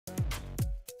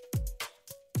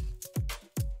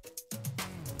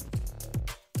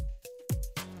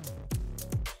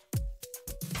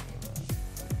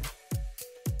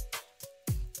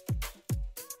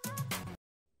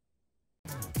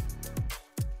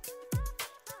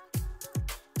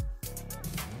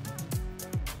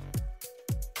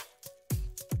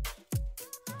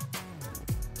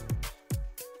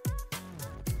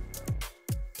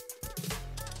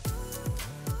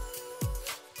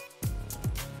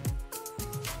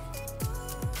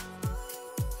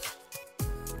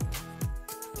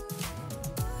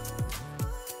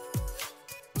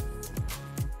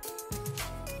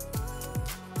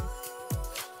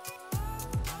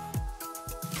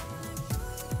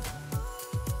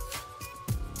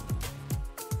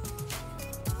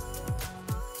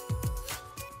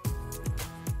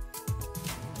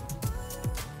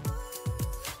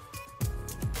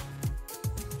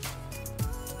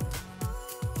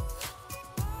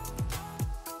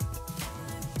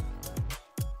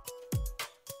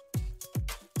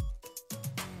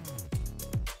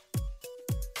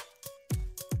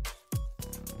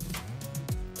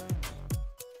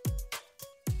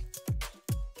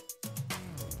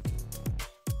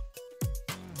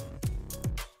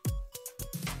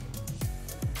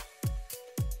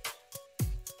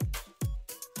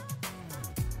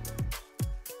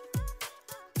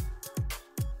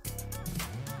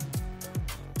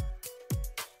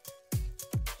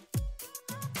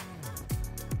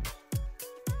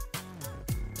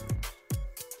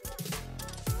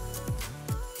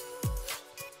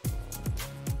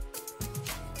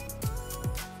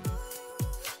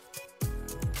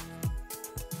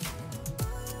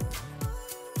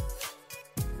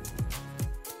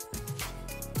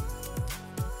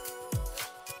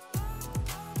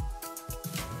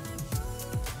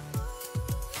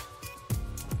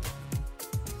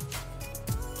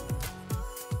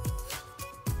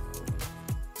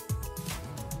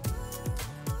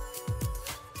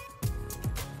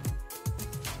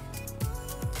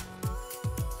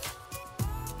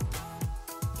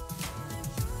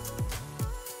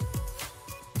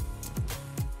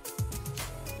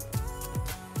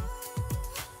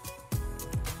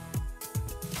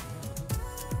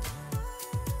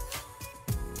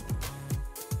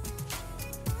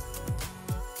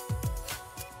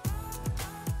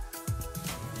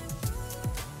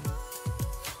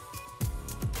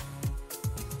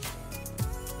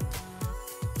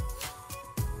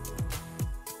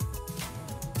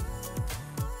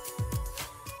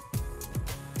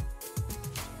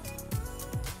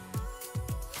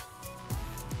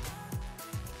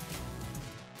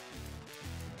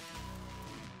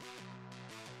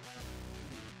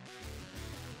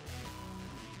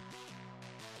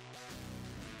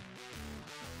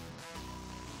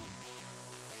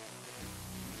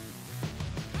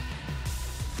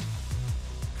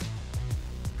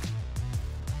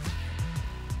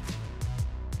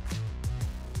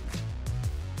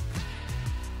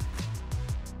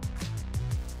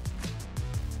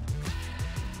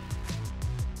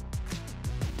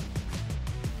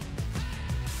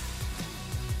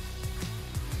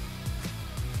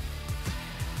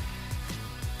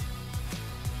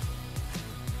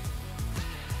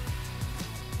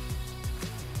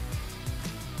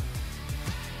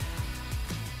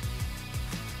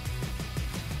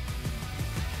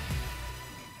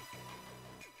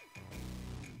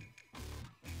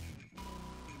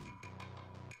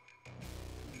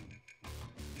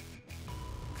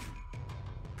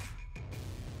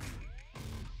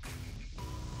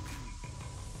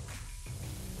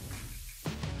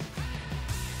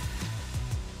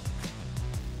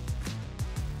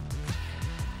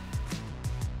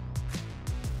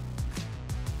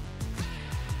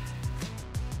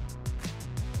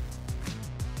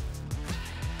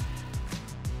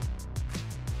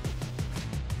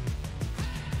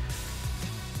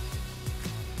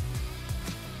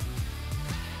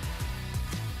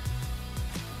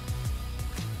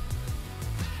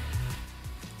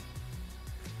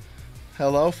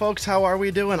Hello folks, how are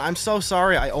we doing? I'm so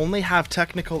sorry, I only have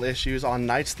technical issues on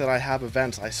nights that I have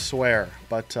events, I swear.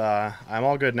 But I'm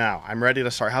all good now. I'm ready to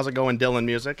start. How's it going, Dylan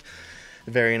Music?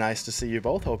 Very nice to see you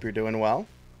both. Hope you're doing well.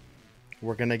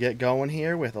 We're gonna get going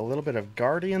here with a little bit of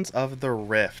Guardians of the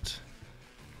Rift.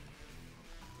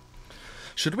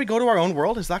 Should we go to our own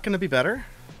world? Is that gonna be better?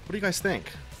 What do you guys think?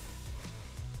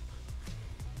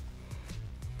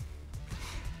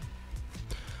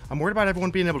 I'm worried about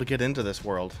everyone being able to get into this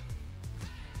world.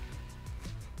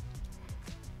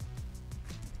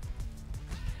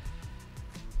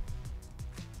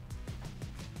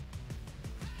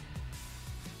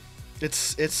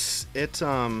 It's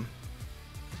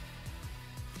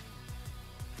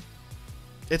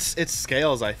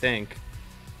scales, I think.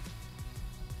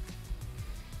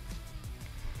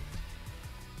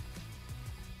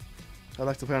 I'd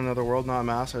like to play on another world, not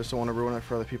mass. I just don't want to ruin it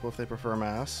for other people if they prefer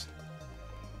mass.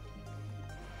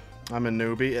 I'm a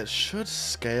newbie. It should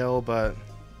scale, but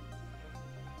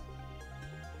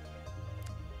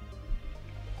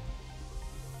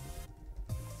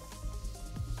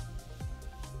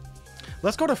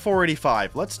let's go to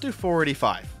 485. Let's do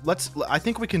 485. I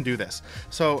think we can do this.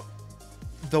 So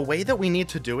the way that we need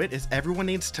to do it is everyone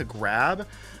needs to grab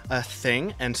a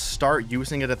thing and start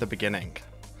using it at the beginning.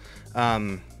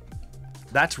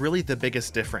 That's really the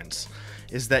biggest difference,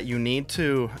 is that you need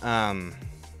to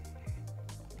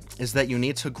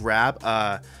grab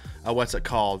what's it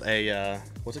called?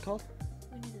 What's it called?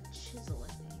 We need a chisel, I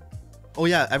think. Oh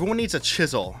yeah, everyone needs a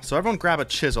chisel. So everyone grab a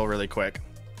chisel really quick.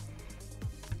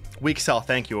 Weak cell,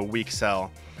 thank you, a weak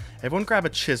cell. Everyone grab a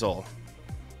chisel.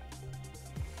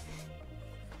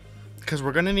 Because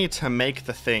we're gonna need to make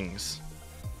the things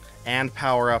and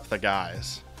power up the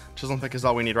guys. Chisel and pick is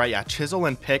all we need, right? Yeah, chisel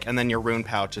and pick, and then your rune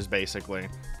pouches, basically.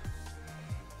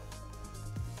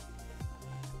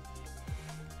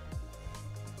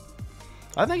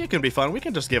 I think it can be fun. We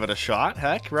can just give it a shot,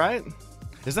 heck, right?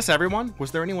 Is this everyone?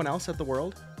 Was there anyone else at the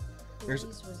world? Blaze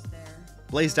was there.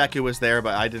 Blaze Deku was there,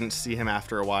 but I didn't see him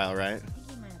after a while, right? I think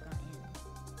he might have got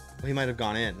in. Well, he might have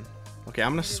gone in. Okay,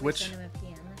 I'm gonna Maybe we switch. send him a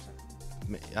PM or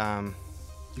something.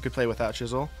 You could play without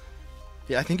chisel.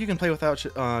 Yeah, I think you can play without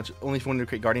only if you want to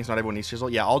create guardians. Not everyone needs chisel.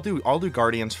 Yeah, I'll do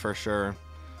guardians for sure.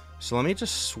 So let me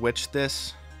just switch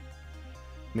this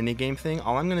minigame thing.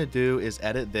 All I'm gonna do is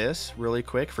edit this really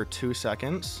quick for 2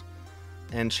 seconds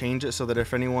and change it so that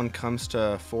if anyone comes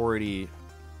to 480,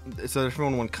 so that if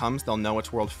everyone comes, they'll know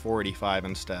it's world 485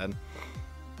 instead.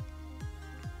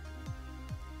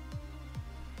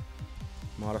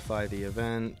 Modify the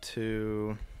event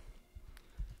to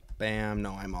bam.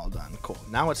 No, I'm all done. Cool.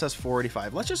 Now it says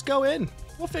 485. Let's just go in.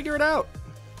 We'll figure it out.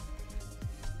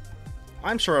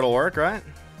 I'm sure it'll work, right?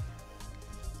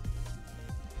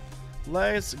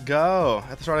 Let's go.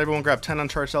 At the start, everyone grab 10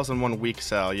 uncharged cells and 1 weak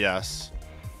cell. Yes.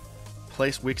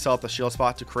 Place weak cell at the shield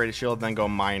spot to create a shield, then go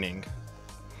mining.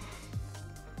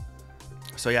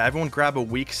 So yeah, everyone grab a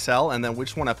weak cell, and then we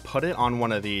just want to put it on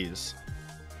one of these.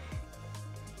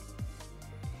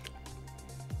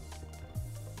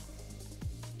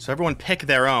 So everyone pick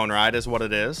their own, right, is what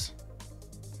it is.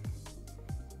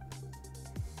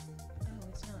 Oh,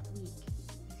 it's not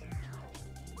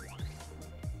weak.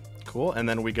 Cool, and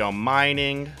then we go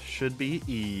mining. Should be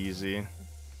easy.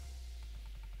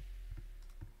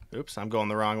 Oops, I'm going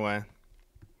the wrong way.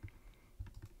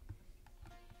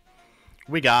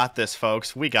 We got this,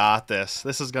 folks. We got this.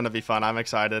 This is going to be fun. I'm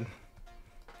excited.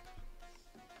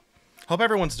 Hope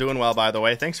everyone's doing well, by the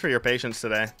way. Thanks for your patience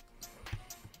today.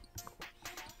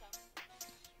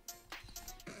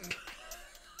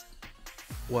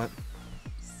 What?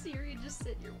 Siri just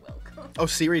said you're welcome. Oh,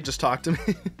 Siri just talked to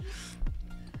me.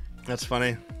 That's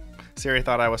funny. Siri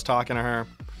thought I was talking to her.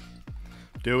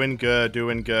 Doing good,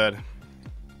 doing good.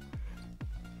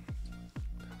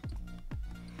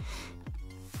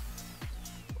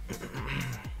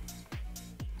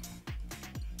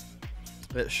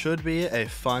 It should be a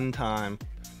fun time.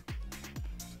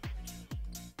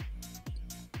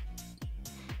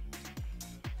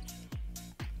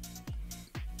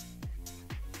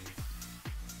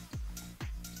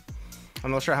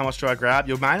 I'm not sure how much do I grab.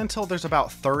 You'll mine until there's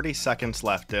about 30 seconds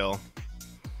left, Dill.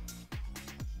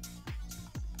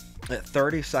 At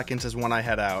 30 seconds is when I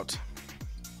head out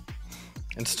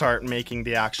and start making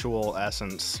the actual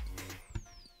essence.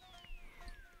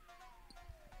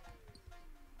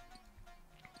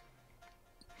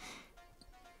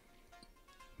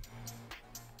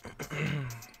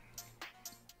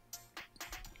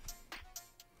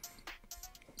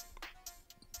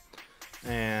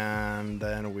 And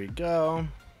then we go.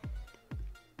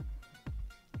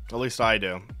 At least I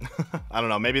do. I don't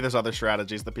know. Maybe there's other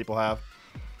strategies that people have.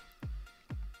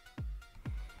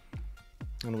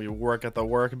 And we work at the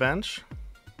workbench.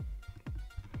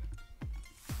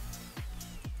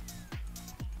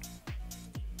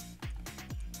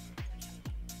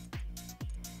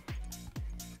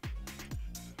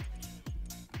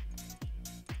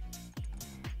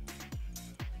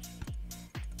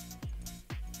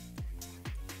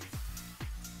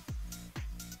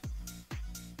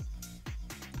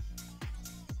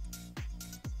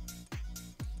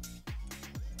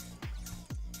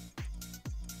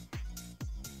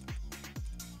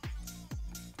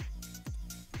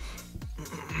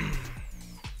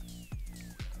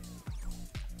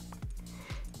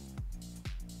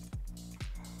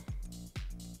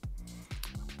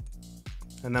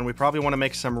 And then we probably want to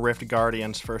make some Rift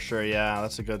Guardians for sure. Yeah,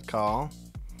 that's a good call.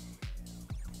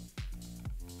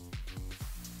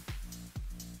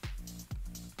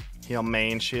 Heal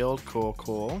main shield. Cool,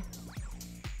 cool.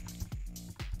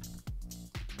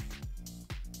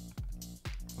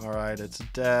 Alright, it's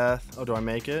death. Oh, do I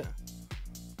make it?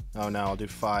 Oh no, I'll do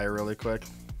fire really quick.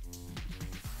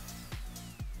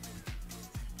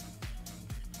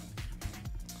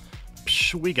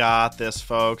 Psh, we got this,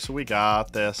 folks. We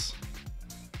got this.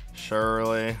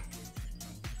 Surely.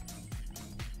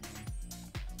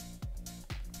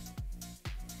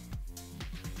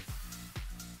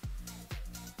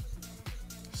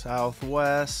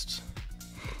 Southwest.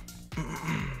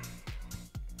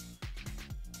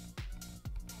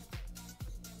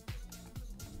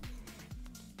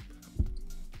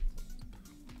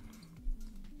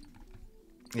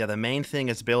 Yeah, the main thing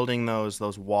is building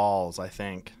those walls, I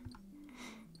think.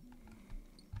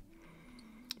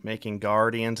 Making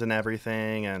guardians and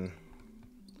everything and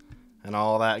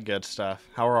all that good stuff.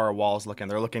 How are our walls looking?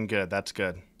 They're looking good. That's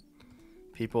good.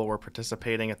 People were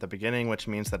participating at the beginning, which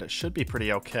means that it should be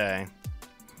pretty okay.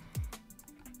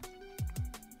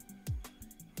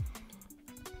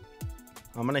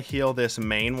 I'm gonna heal this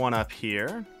main one up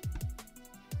here.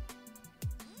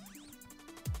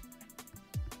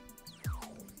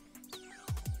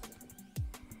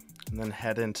 And then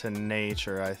head into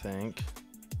nature, I think.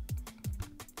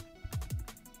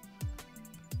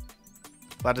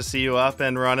 Glad to see you up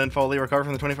and running, fully recovered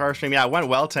from the 24-hour stream. Yeah, it went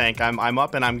well, Tank. I'm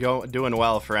up and I'm doing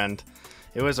well, friend.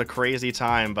 It was a crazy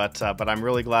time, but I'm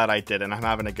really glad I did, and I'm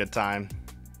having a good time.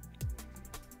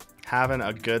 Having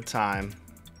a good time.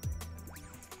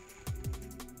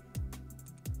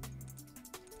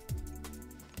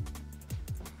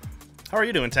 How are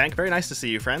you doing, Tank? Very nice to see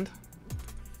you, friend.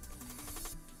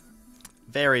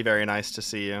 Very, very nice to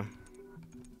see you.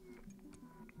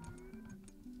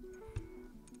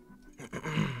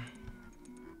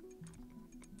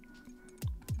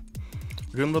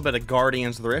 We're doing a little bit of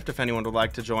Guardians of the Rift if anyone would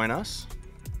like to join us.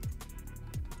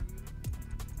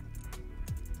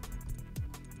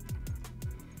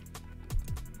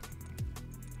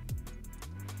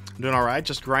 I'm doing alright,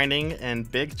 just grinding and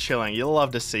big chilling. You'll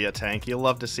love to see it, Tank. You'll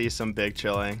love to see some big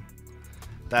chilling.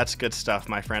 That's good stuff,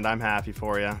 my friend. I'm happy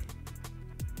for you.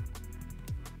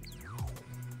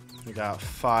 We got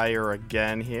fire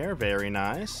again here. Very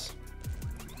nice.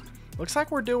 Looks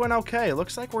like we're doing okay.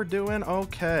 Looks like we're doing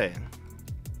okay.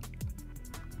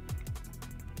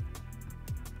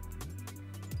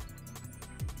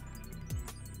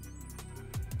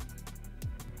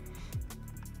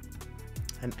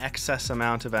 An excess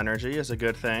amount of energy is a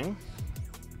good thing.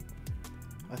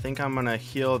 I think I'm gonna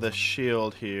heal the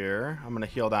shield here. I'm gonna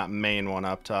heal that main one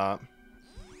up top.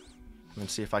 And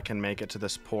see if I can make it to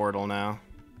this portal now.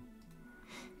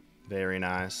 Very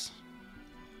nice.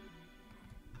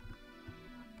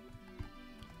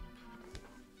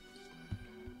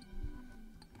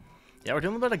 Yeah, we're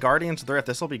doing a little bit of Guardians of the Rift.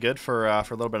 This will be good for a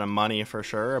little bit of money for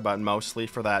sure, but mostly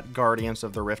for that Guardians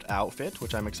of the Rift outfit,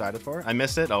 which I'm excited for. I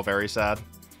missed it. Oh, very sad.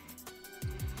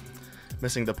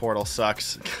 Missing the portal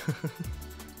sucks.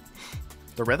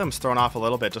 The rhythm's thrown off a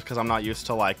little bit just because I'm not used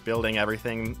to like building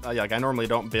everything. Like I normally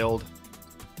don't build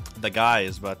the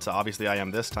guys, but obviously I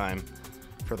am this time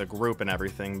for the group and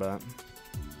everything, but...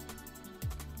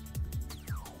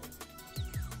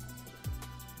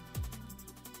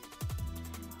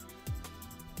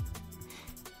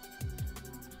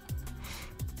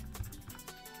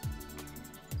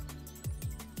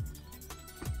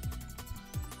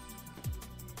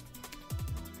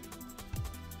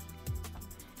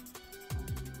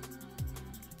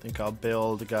 I think I'll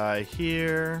build a guy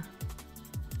here.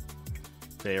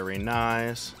 Very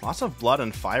nice. Lots of blood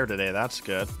and fire today. That's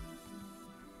good.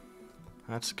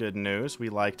 That's good news. We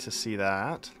like to see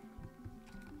that.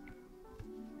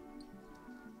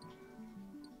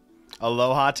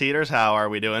 Aloha, Teeters. How are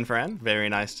we doing, friend? Very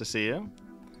nice to see you.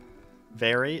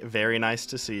 Very, very nice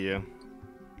to see you.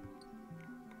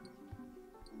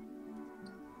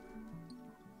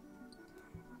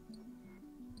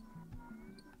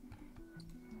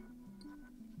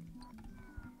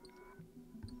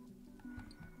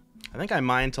 I think I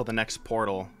mine till the next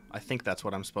portal. I think that's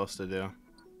what I'm supposed to do.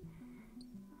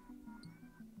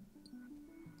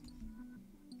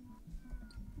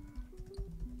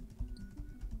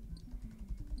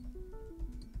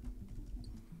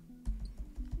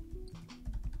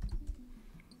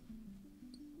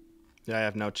 Yeah, I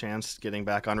have no chance getting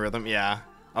back on rhythm. Yeah.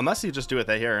 Unless you just do it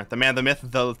here. The man, the myth,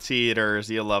 the teeters.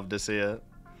 You'll love to see it.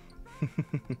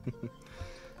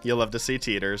 You'll love to see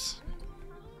teeters.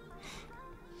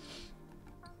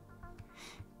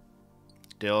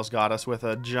 Dill's got us with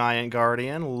a giant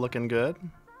guardian. Looking good. I'm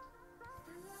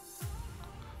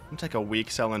gonna take a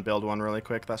weak sell and build one really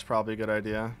quick. That's probably a good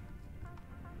idea.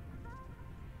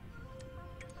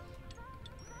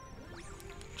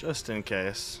 Just in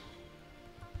case.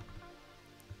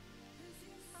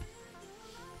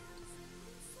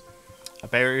 A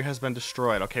barrier has been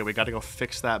destroyed. Okay, we gotta go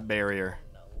fix that barrier.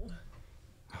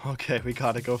 No. Okay, we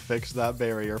gotta go fix that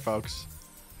barrier, folks.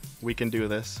 We can do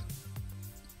this.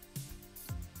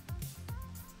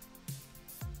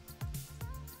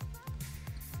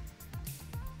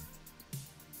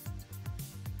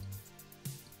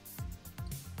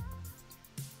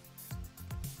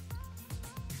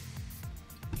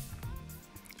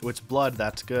 Oh, it's blood.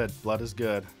 That's good. Blood is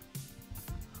good.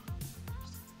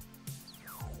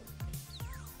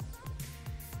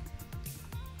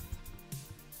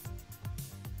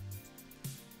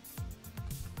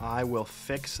 I will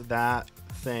fix that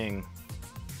thing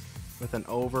with an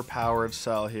overpowered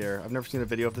cell here. I've never seen a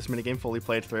video of this minigame fully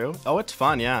played through. Oh, it's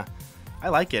fun, yeah. I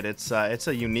like it. It's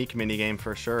a unique minigame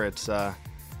for sure. It's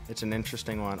an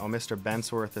interesting one. Oh, Mr.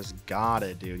 Bensworth has got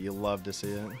it, dude. You love to see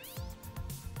it.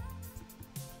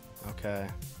 Okay.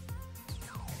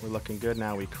 We're looking good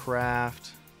now. We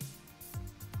craft.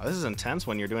 Oh, this is intense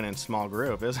when you're doing it in small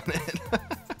group, isn't it?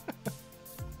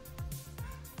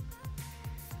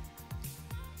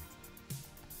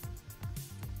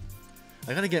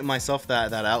 I gotta get myself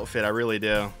that outfit. I really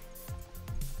do.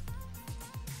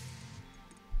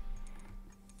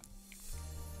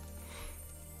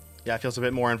 Yeah, it feels a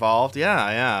bit more involved.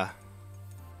 Yeah, yeah.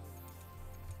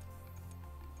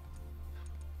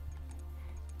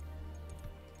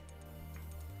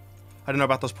 I don't know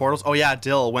about those portals. Oh yeah,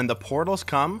 Dill. When the portals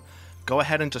come, go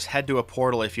ahead and just head to a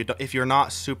portal if you're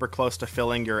not super close to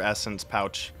filling your essence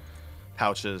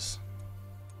pouches.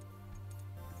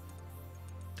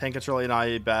 Think it's really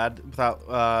not bad. Without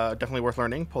definitely worth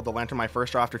learning. Pulled the lantern my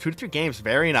first draw after 2 to 3 games.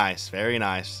 Very nice, very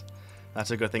nice.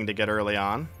 That's a good thing to get early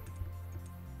on.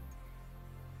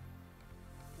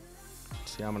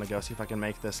 See, I'm gonna go see if I can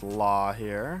make this law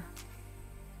here.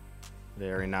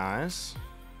 Very nice.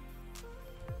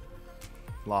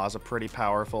 Law is a pretty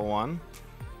powerful one.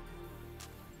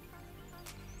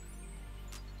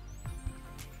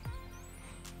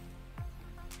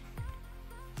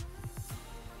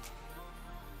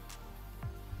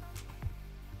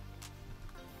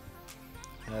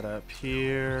 Head up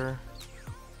here.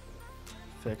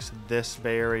 Fix this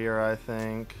barrier, I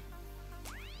think.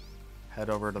 Head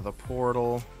over to the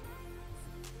portal.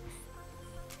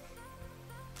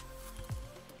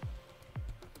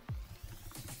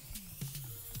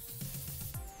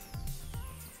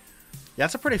 Yeah,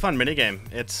 it's a pretty fun minigame.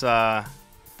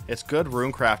 It's good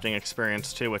rune crafting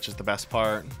experience too, which is the best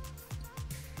part.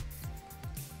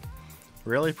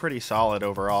 Really pretty solid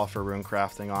overall for rune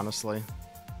crafting, honestly.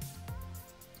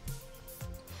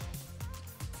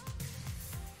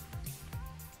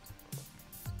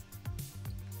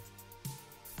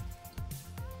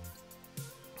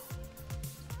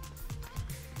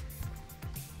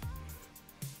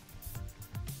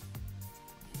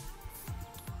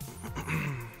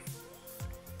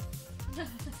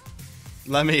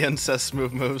 Let me in, says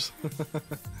Smooth Moves.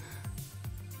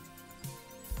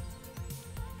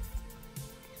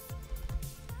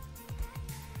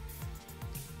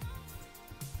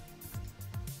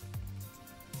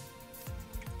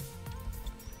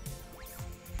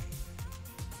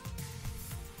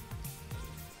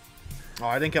 Oh,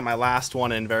 I didn't get my last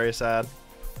one in. Very sad.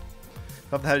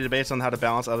 Love the heavy debates on how to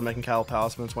balance out of making Cal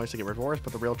Palisman's points to get rewards,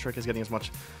 but the real trick is getting as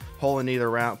much hole in either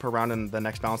round per round and the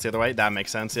next balance the other way. That makes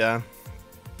sense, yeah.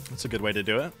 That's a good way to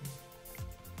do it.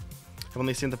 I've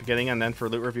only seen the beginning and then for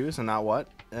loot reviews and not what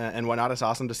and whatnot. It's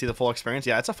awesome to see the full experience.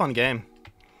 Yeah, it's a fun game.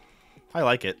 I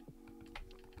like it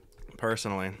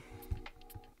personally.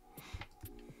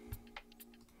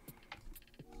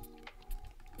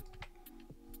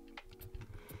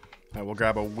 All right, we'll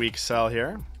grab a weak cell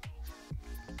here.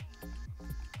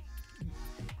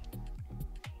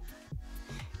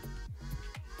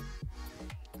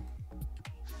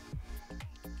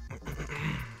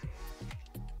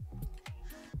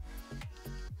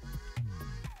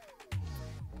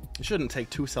 shouldn't take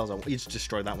 2 cells. You just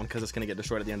destroy that one because it's going to get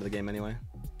destroyed at the end of the game anyway.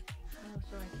 Oh,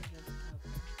 so I can just...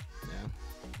 Okay. Yeah.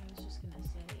 I was just gonna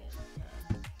say it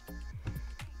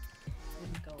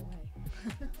wouldn't go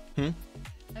away.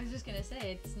 I was just gonna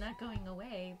say it's not going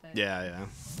away, but... Yeah, yeah.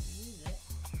 Use it.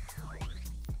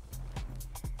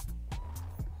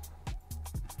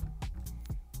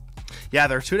 Yeah,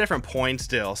 there are 2 different points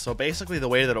still. So basically the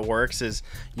way that it works is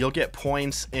you'll get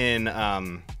points in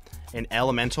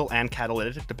elemental and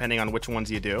catalytic, depending on which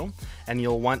ones you do. And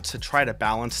you'll want to try to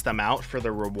balance them out for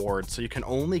the reward. So you can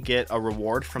only get a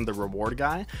reward from the reward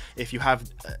guy if you have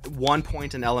 1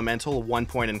 point in elemental, 1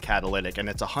 point in catalytic. And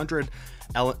it's 100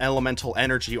 elemental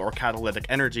energy or catalytic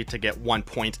energy to get 1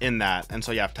 point in that. And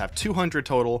so you have to have 200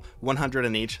 total, 100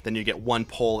 in each. Then you get 1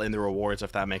 pull in the rewards,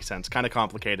 if that makes sense. Kind of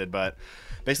complicated, but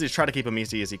basically just try to keep them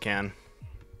easy as you can.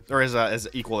 Or as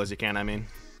equal as you can, I mean.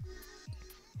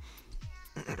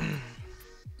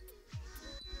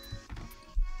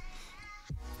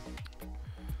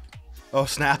 Oh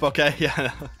snap, okay.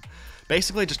 Yeah.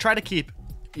 Basically just try to keep,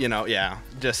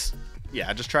 just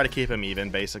try to keep them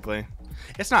even, basically.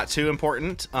 It's not too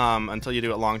important until you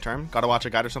do it long term. Gotta watch a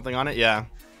guide or something on it, yeah.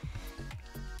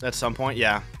 At some point,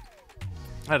 yeah.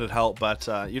 That'd help, but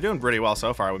you're doing pretty well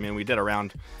so far. I mean, we did a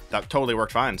round that totally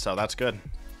worked fine, so that's good.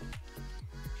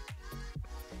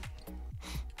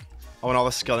 Oh, and all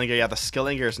the skilling gear. Yeah, the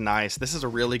skilling gear is nice. This is a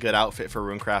really good outfit for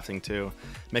rune crafting, too.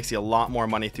 Makes you a lot more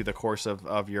money through the course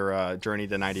of your journey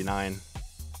to 99,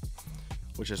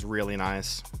 which is really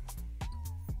nice.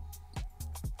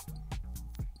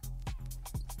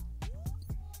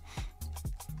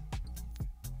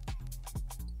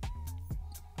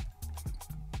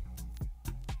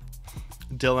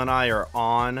 Dill and I are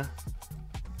on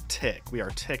tick. We are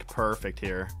tick perfect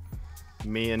here.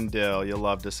 Me and Dill, you'll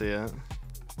love to see it.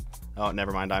 Oh,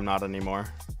 never mind. I'm not anymore.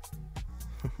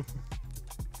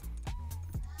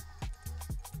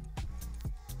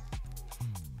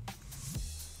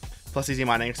 Plus easy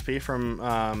mining XP from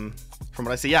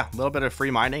what I see. Yeah, a little bit of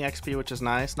free mining XP, which is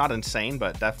nice. Not insane,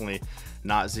 but definitely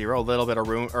not zero. A little bit of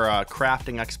room or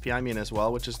crafting XP, I mean, as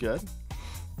well, which is good.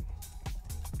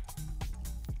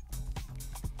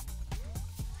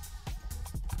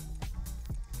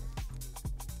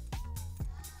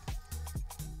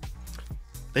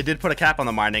 They did put a cap on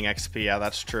the mining XP, yeah,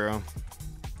 that's true.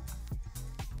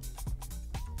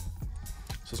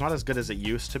 So it's not as good as it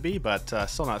used to be, but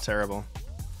still not terrible.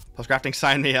 Plus crafting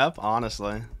signed me up,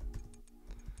 honestly.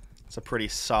 It's a pretty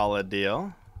solid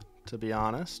deal, to be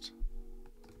honest.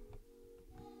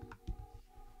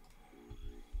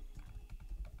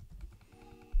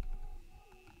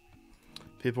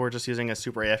 People were just using a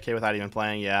super AFK without even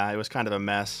playing. Yeah, it was kind of a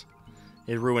mess.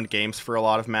 It ruined games for a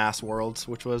lot of mass worlds,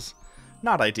 which was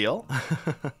not ideal.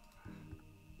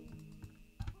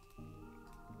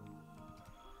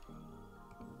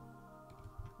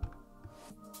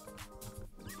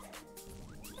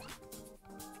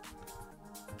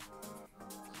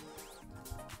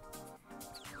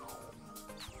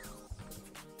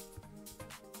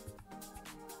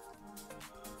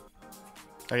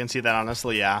 I can see that,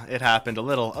 honestly. Yeah, it happened a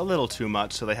little too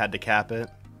much, so they had to cap it.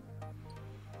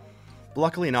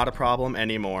 Luckily, not a problem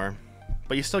anymore.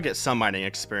 But you still get some mining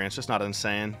experience, just not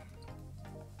insane.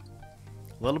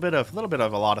 A little bit of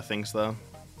a lot of things, though.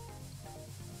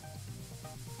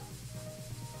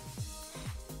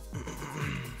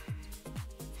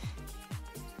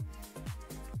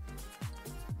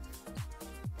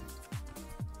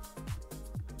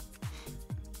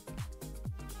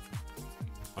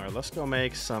 All right, let's go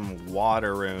make some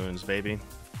water runes, baby.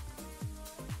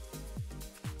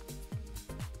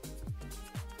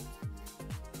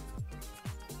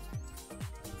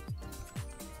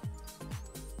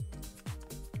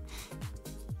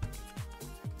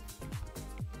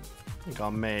 I think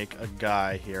I'll make a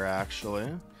guy here, actually.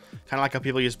 Kind of like how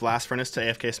people use blast furnace to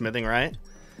AFK smithing, right?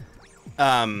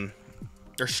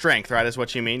 Or strength, right, is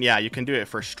what you mean? Yeah, you can do it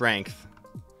for strength.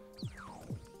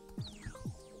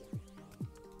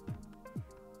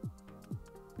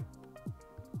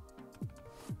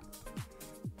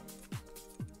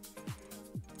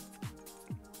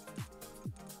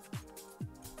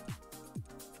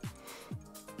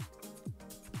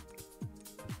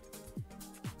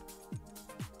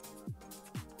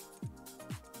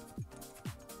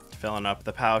 Filling up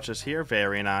the pouches here,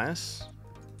 very nice.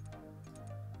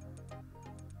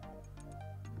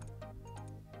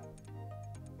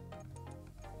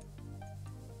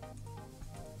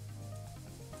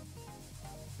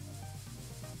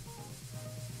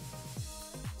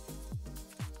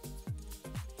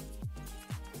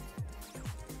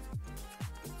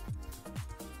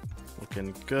 We'll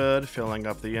Looking good. Filling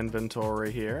up the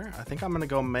inventory here. I think I'm going to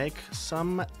go make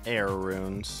some air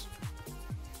runes.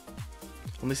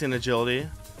 Only see an agility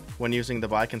when using the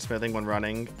bike and smithing when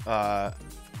running. Let's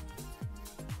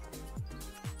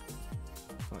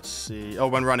see. Oh,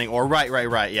 when running. Or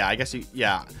right. Yeah, I guess you...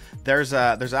 Yeah. There's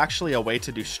actually a way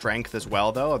to do strength as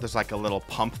well, though. There's like a little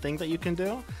pump thing that you can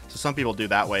do. So some people do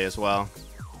that way as well,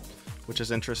 which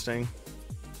is interesting.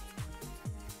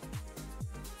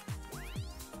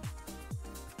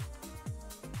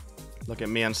 Look at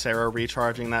me and Sarah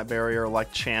recharging that barrier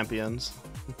like champions.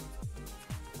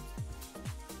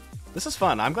 This is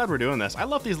fun. I'm glad we're doing this. I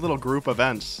love these little group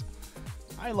events.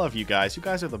 I love you guys. You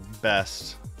guys are the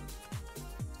best.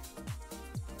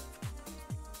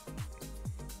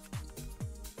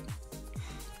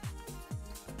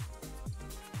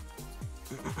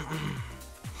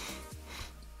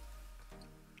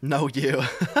 No, you.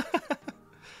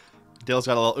 Dale's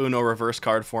got a little Uno reverse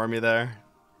card for me there.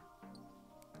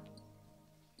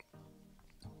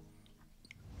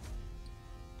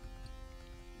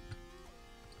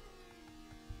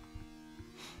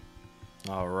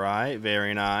 Alright,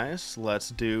 very nice. Let's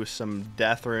do some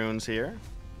death runes here.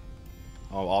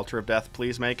 Oh, Altar of Death,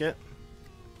 please make it.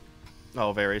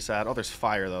 Oh, very sad. Oh, there's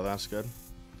fire, though. That's good.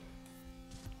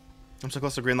 I'm so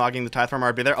close to green logging the tithe farm.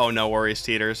 I'll be there. Oh, no worries,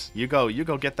 Teeters. You go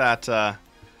get that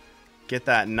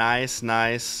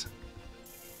nice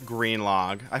green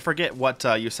log. I forget what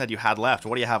you said you had left.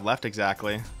 What do you have left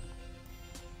exactly?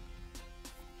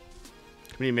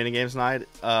 Community minigames night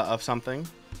of something.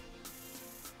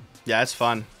 Yeah, it's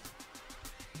fun.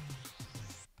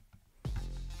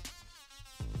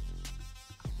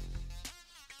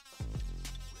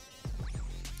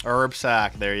 Herb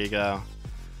sack. There you go.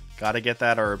 Gotta get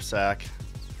that herb sack.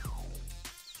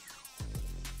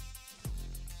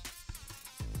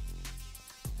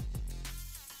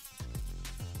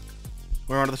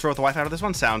 We're on to the store with the Wi-Fi out of this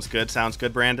one. Sounds good. Sounds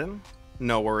good, Brandon.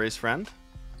 No worries, friend.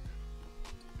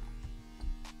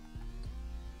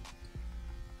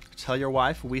 Tell your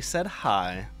wife we said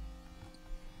hi.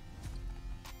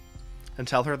 And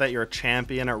tell her that you're a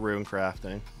champion at rune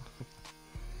crafting.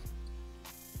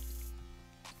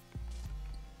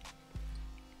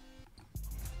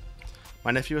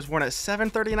 My nephew was born at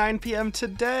 7:39 p.m.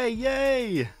 today.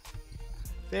 Yay!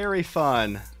 Very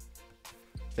fun.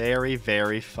 Very,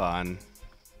 very fun.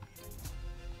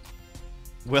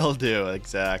 Will do,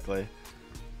 exactly.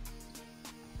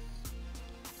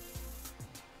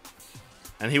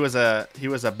 And he was a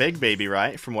big baby,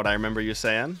 right? From what I remember you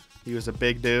saying. He was a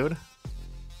big dude. A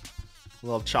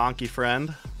little chonky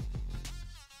friend.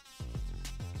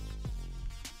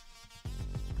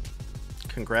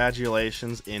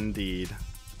 Congratulations indeed.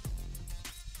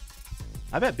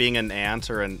 I bet being an aunt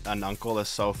or an uncle is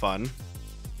so fun.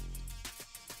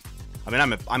 I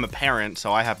mean, I'm a parent,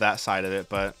 so I have that side of it,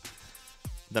 but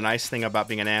the nice thing about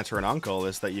being an aunt or an uncle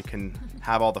is that you can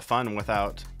have all the fun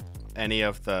without any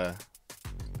of the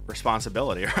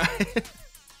responsibility, right?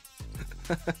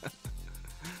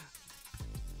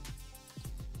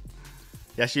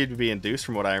 Yeah, she'd be induced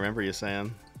from what I remember you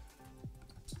saying.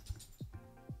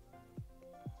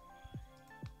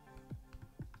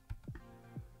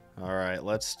 Alright,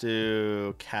 let's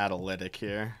do catalytic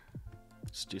here.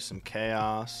 Let's do some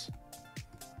chaos.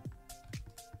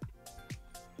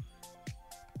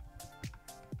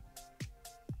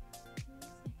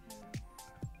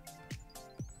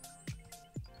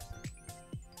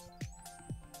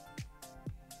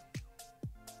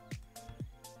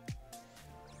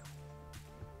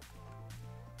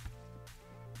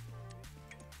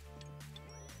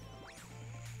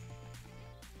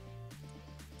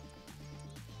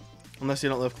 Unless you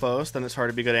don't live close, then it's hard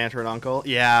to be a good aunt or an uncle.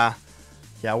 Yeah.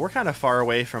 Yeah, we're kind of far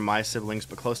away from my siblings,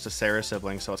 but close to Sarah's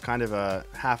siblings, so it's kind of a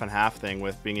half and half thing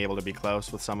with being able to be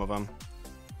close with some of them.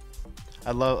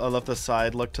 I love the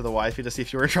side look to the wifey to see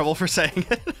if you were in trouble for saying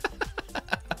it.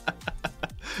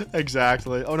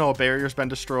 Exactly. Oh no, a barrier's been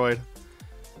destroyed.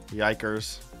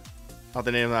 Yikers. Oh,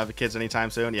 they didn't have the kids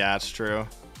anytime soon? Yeah, it's true.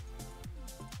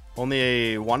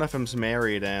 Only one of them's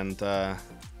married, and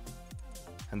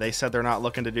they said they're not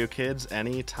looking to do kids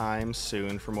anytime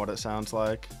soon, from what it sounds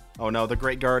like. Oh no, the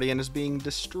Great Guardian is being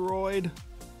destroyed.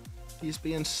 He's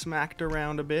being smacked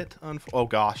around a bit. Oh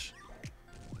gosh.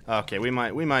 Okay, we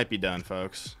might be done,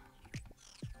 folks.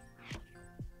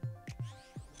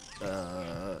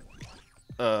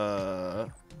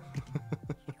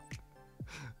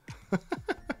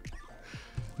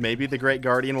 Maybe the Great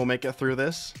Guardian will make it through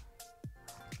this.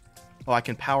 Oh, I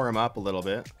can power him up a little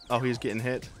bit. Oh, he's getting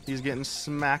hit. He's getting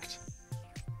smacked.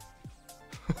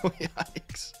 Oh,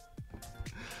 yikes.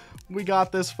 We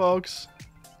got this, folks.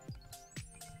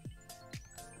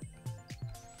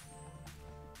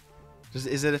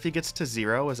 Is it if he gets to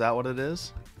 0? Is that what it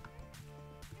is?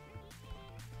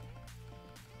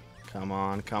 Come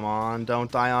on, come on.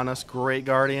 Don't die on us, Great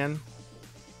Guardian.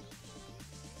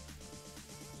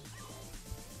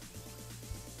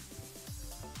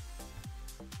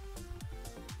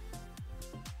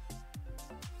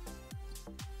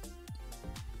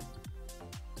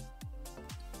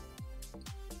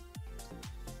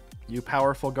 You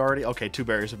powerful Guardian. Okay, 2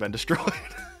 barriers have been destroyed.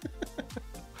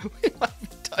 We might be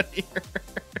done here.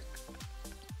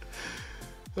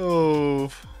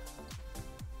 Oh.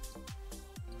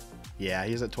 Yeah,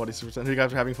 he's at 26%. You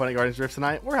guys are having fun at Guardians Rift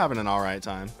tonight? We're having an alright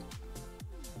time.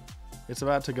 It's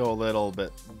about to go a little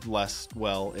bit less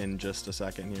well in just a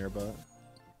second here, but...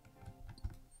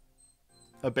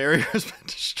 A barrier has been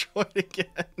destroyed again.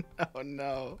 Oh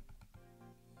no.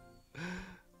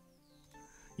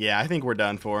 Yeah, I think we're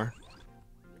done for.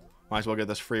 Might as well get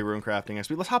this free rune crafting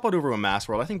XP. Let's hop out over to a Mass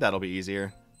World. I think that'll be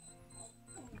easier.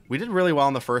 We did really well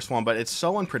in the first one, but it's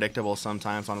so unpredictable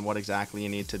sometimes on what exactly you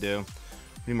need to do.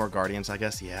 Need more Guardians, I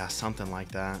guess. Yeah, something like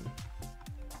that.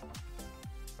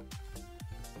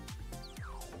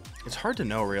 It's hard to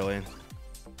know, really.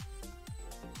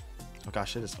 Oh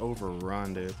gosh, it is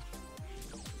overrun, dude.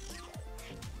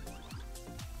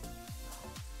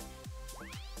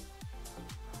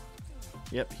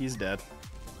 Yep, he's dead.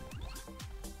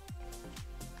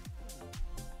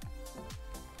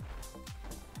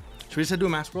 Should we just head to a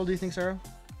Mass World, do you think, Sarah?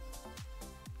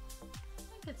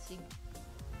 I could see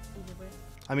either way.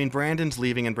 I mean, Brandon's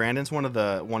leaving, and Brandon's one of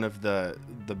the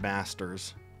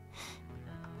masters.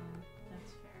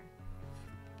 That's fair.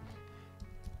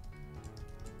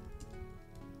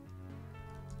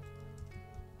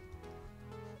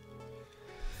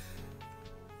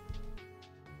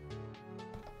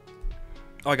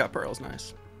 Oh, I got pearls,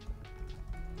 nice.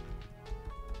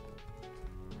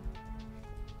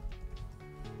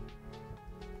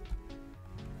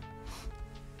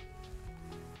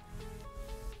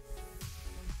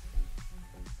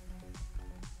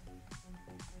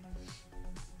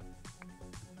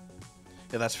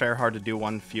 Yeah, that's fair. Hard to do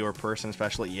one fewer person,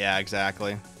 especially. Yeah,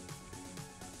 exactly.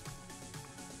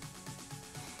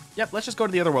 Yep, let's just go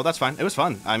to the other world. That's fine. It was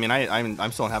fun. I mean,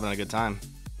 I'm still having a good time.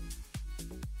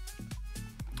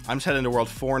 I'm just heading to World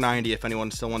 490 if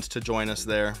anyone still wants to join us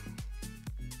there.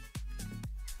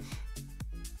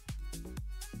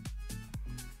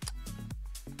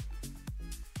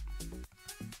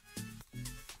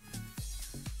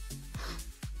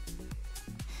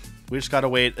 We just gotta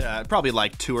wait probably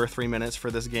like 2 or 3 minutes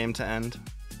for this game to end.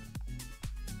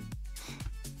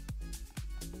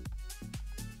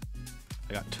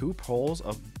 I got 2 pulls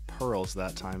of pearls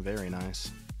that time. Very nice.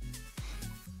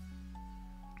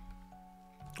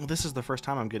 Well, this is the first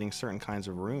time I'm getting certain kinds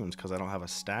of runes because I don't have a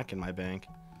stack in my bank.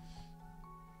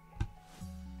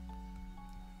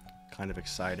 Kind of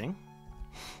exciting.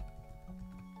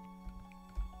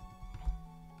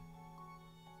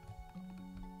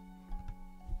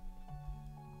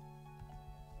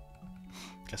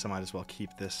 Guess I might as well keep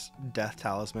this death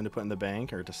talisman to put in the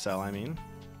bank, or to sell, I mean.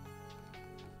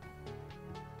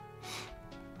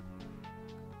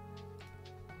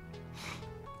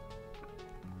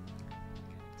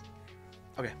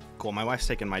 Okay, cool. My wife's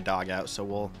taking my dog out, so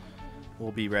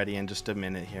we'll be ready in just a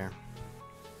minute here.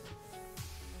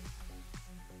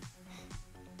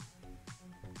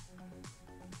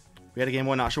 We had a game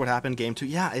 1, not sure what happened. Game 2,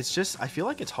 yeah, it's just, I feel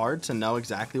like it's hard to know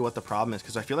exactly what the problem is,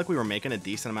 because I feel like we were making a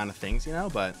decent amount of things, you know,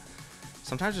 but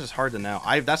sometimes it's just hard to know.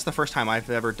 That's the first time I've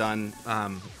ever done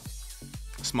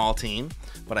small team,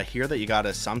 but I hear that you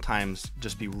gotta sometimes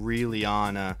just be really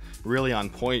on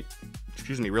point.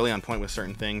 Excuse me, really on point with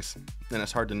certain things, and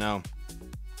it's hard to know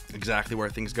exactly where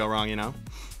things go wrong, you know.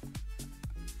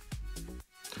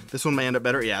 This one may end up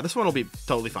better. Yeah, this one will be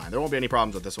totally fine. There won't be any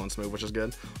problems with this one, Smooth, which is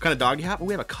good. What kind of dog do you have? Oh,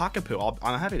 we have a cockapoo.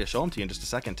 I'm happy to show them to you in just a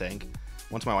second, Tank.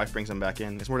 Once my wife brings them back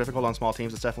in. It's more difficult on small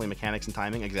teams. It's definitely mechanics and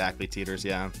timing. Exactly, Teeters,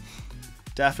 yeah.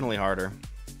 Definitely harder.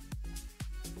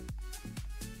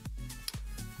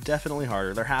 Definitely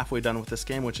harder. They're halfway done with this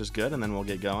game, which is good, and then we'll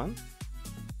get going.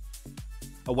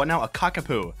 Oh, what now? A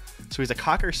cockapoo. So he's a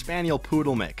Cocker Spaniel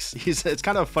Poodle mix. It's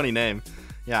kind of a funny name.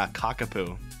 Yeah,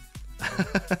 cockapoo.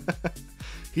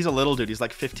 He's a little dude. He's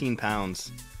like 15 pounds.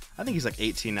 I think he's like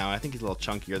 18 now. I think he's a little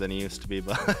chunkier than he used to be,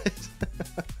 but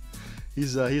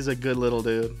he's a good little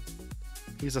dude.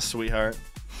 He's a sweetheart.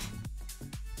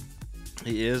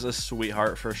 He is a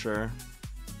sweetheart for sure.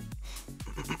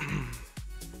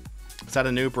 Is that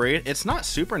a new breed? It's not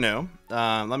super new.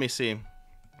 Let me see.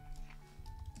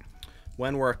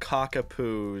 When were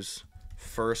cockapoos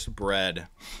first bred?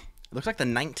 It looks like the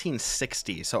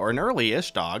 1960s, so, or an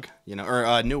early-ish dog, you know, or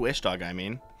a new-ish dog, I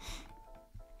mean.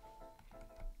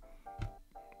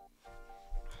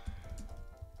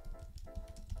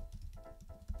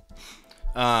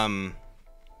 Let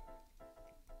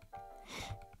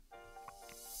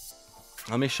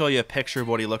me show you a picture of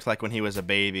what he looked like when he was a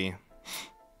baby.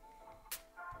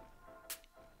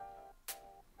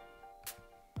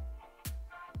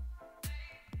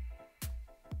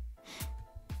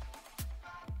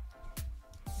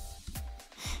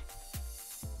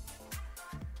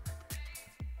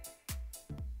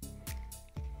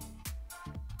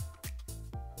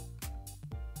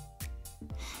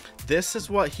 This is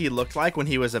what he looked like when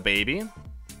he was a baby.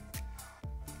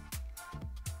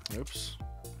 Oops.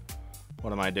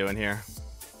 What am I doing here?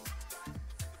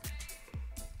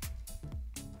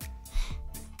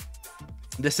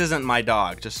 This isn't my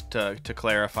dog, just to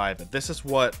clarify that. This is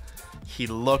what he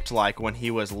looked like when he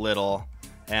was little.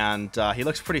 And he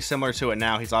looks pretty similar to it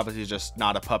now. He's obviously just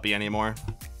not a puppy anymore.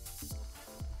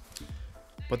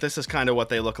 But this is kind of what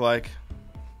they look like.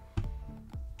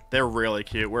 They're really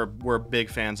cute. We're big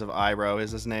fans of Iroh,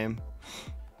 is his name.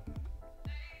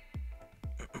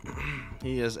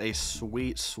 He is a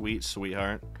sweet, sweet,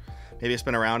 sweetheart. Maybe it's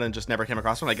been around and just never came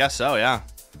across one. I guess so, yeah.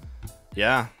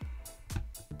 Yeah.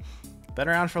 Been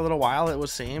around for a little while, it would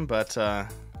seem, but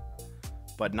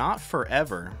not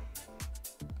forever.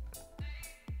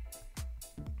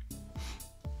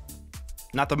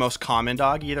 Not the most common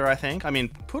dog either, I think. I mean,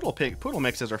 poodle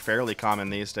mixes are fairly common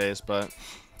these days, but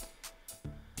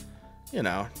you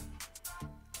know,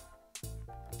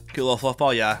 cute little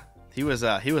fluffball. Yeah, he was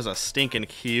a stinking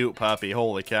cute puppy.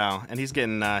 Holy cow! And he's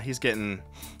getting and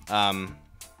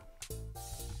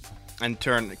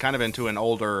turned kind of into an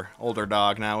older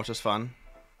dog now, which is fun.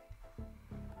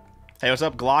 Hey, what's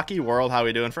up, Glocky World? How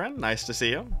we doing, friend? Nice to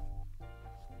see you.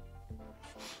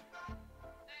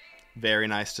 Very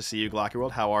nice to see you, Glocky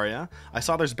World. How are ya? I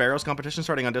saw there's Barrows competition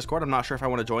starting on Discord. I'm not sure if I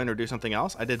want to join or do something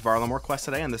else. I did Varlamore quest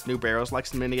today, and this new Barrows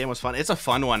Lex minigame was fun. It's a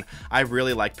fun one. I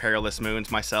really like Perilous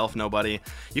Moons myself. Nobody.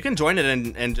 You can join it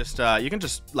and just you can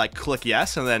just like click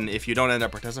yes, and then if you don't end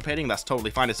up participating, that's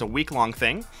totally fine. It's a week-long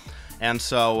thing, and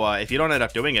so if you don't end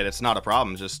up doing it, it's not a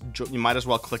problem. Just you might as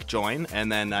well click join,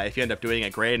 and then if you end up doing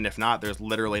it, great. And if not, there's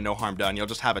literally no harm done. You'll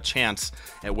just have a chance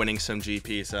at winning some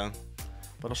GP. So.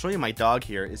 But I'll show you my dog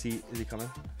here. Is he coming?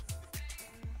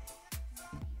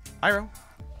 Iroh.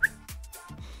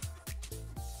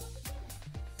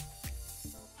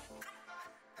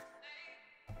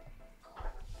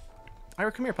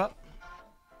 Iroh, come here, pup.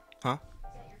 Huh?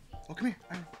 Oh, come here,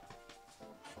 Iroh.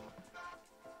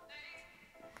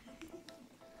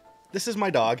 This is my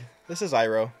dog. This is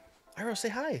Iroh. Iroh, say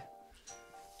hi.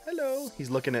 Hello. He's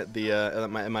looking at the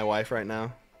at my wife right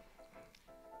now.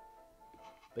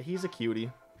 But he's a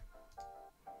cutie.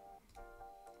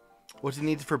 What do you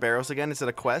need for Barrows again? Is it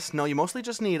a quest? No, you mostly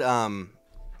just need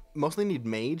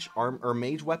mage or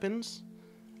mage weapons.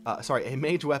 Sorry, a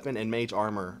mage weapon and mage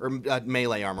armor or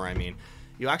melee armor. I mean,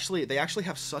 they actually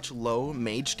have such low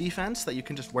mage defense that you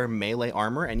can just wear melee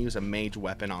armor and use a mage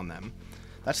weapon on them.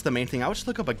 That's the main thing. I would just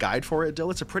look up a guide for it, Dill.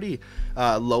 It's a pretty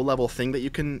low level thing that you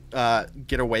can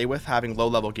get away with having low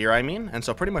level gear. I mean, and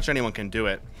so pretty much anyone can do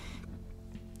it.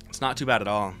 It's not too bad at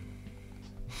all.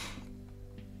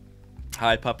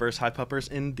 Hi, puppers. Hi, puppers,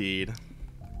 indeed.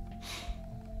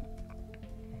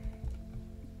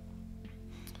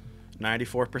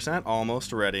 94%,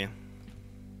 almost ready.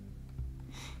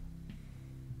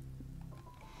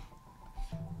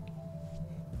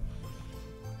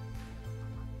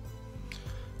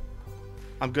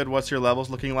 I'm good. What's your levels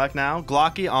looking like now?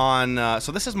 Glocky on.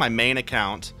 So this is my main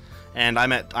account. And I'm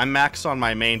maxed on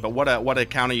my main, but what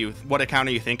account are you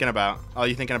thinking about? Are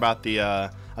you thinking about the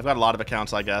I've got a lot of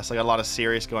accounts, I guess. I got a lot of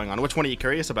series going on. Which one are you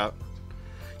curious about?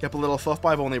 Yep, a little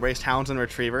fluffball. I've only raced hounds and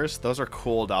retrievers. Those are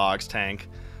cool dogs, Tank.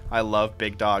 I love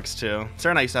big dogs too.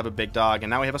 Sarah and I used to have a big dog, and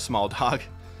now we have a small dog.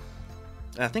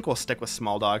 And I think we'll stick with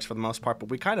small dogs for the most part, but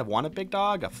we kind of want a big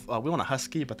dog. We want a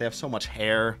husky, but they have so much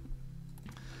hair.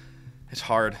 It's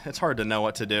hard. It's hard to know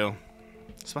what to do,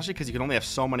 especially because you can only have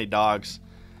so many dogs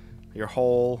your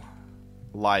whole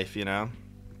life, you know.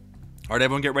 All right,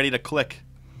 everyone get ready to click.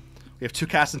 We have 2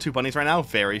 cats and 2 bunnies right now.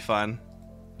 Very fun.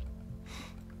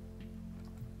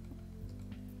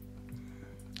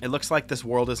 It looks like this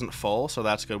world isn't full, so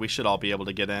that's good. We should all be able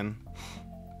to get in.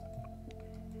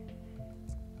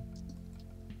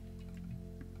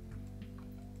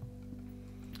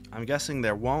 I'm guessing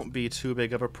there won't be too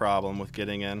big of a problem with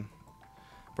getting in.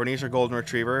 Bernese or Golden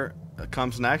Retriever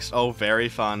comes next. Oh, very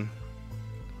fun.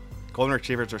 Golden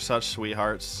Retrievers are such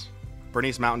sweethearts.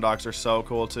 Bernese Mountain Dogs are so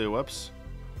cool too. Whoops.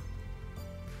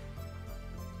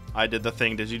 I did the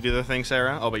thing. Did you do the thing,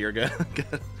 Sarah? Oh, but you're good.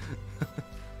 Good.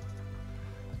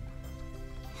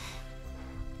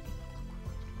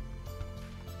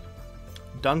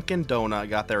 Dunkin' Donut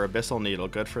got their Abyssal Needle.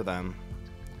 Good for them.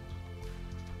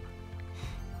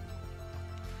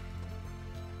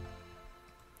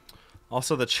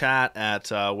 Also, the chat at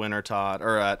Wintertodd,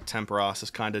 or at Temperos,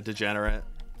 is kind of degenerate.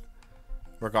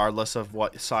 Regardless of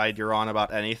what side you're on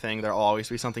about anything, there'll always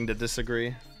be something to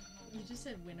disagree. You just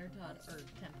said Wintertodd or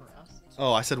Temperos.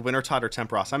 Oh, I said Wintertodd or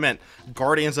Temperos. I meant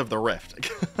Guardians of the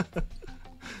Rift.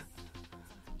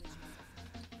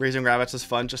 Raising rabbits is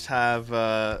fun. Just have,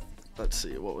 let's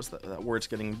see, what was that word's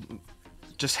getting...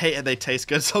 Just hate it, they taste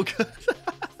good, so good.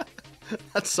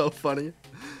 That's so funny.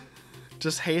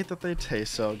 Just hate that they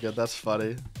taste so good. That's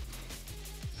funny.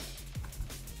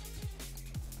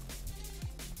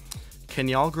 Can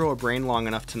y'all grow a brain long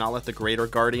enough to not let the Greater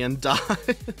Guardian die?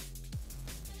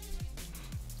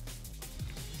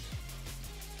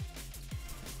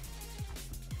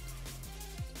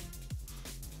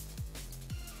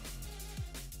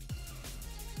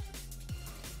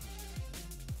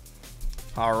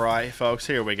 Alright, folks,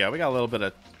 here we go. We got a little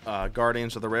bit of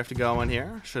Guardians of the Rift going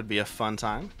here. Should be a fun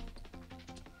time.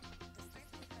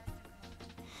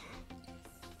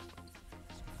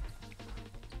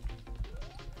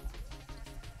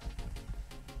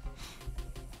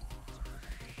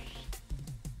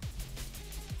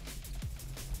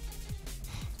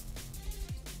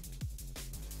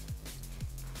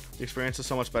 The experience is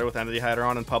so much better with Entity Hider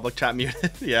on and public chat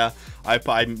muted. Yeah,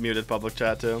 I muted public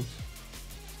chat too.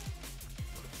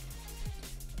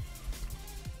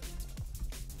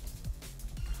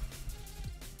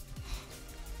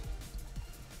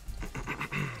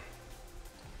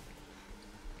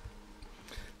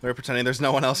 We're pretending there's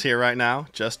no one else here right now,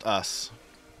 just us.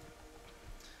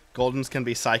 Goldens can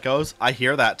be psychos. I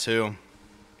hear that too.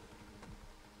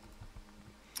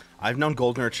 I've known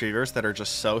golden retrievers that are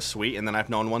just so sweet, and then I've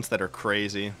known ones that are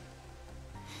crazy.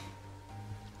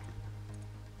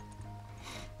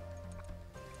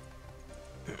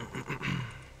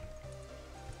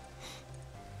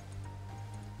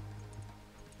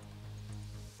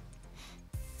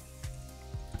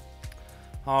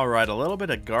 Alright, a little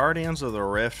bit of Guardians of the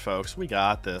Rift, folks. We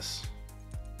got this.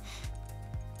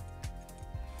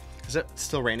 Is it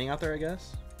still raining out there, I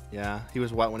guess? Yeah, he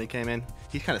was wet when he came in.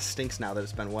 He kind of stinks now that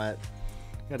it's been wet.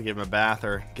 Gotta give him a bath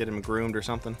or get him groomed or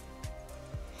something.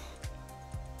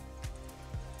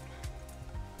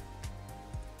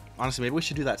 Honestly, maybe we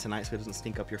should do that tonight so it doesn't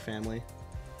stink up your family.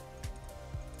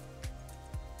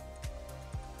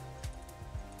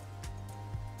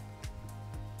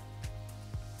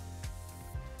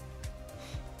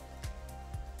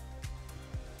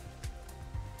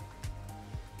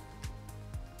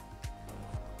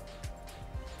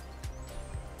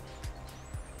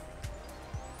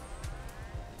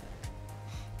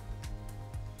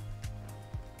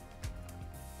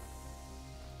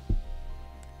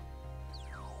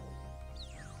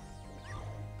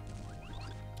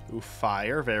 Ooh,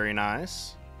 fire. Very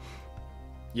nice.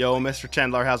 Yo, Mr.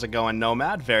 Chandler, how's it going?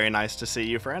 Nomad, very nice to see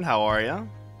you, friend. How are ya?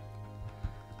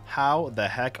 How the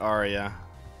heck are ya?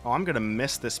 Oh, I'm gonna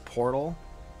miss this portal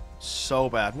so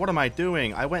bad. What am I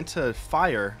doing? I went to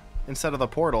fire instead of the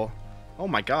portal. Oh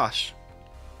my gosh.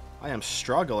 I am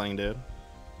struggling, dude.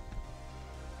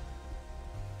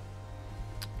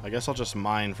 I guess I'll just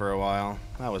mine for a while.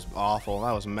 That was awful.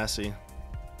 That was messy.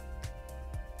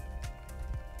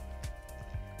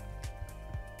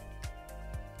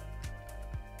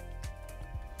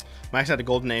 Max had a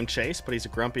golden name, Chase, but he's a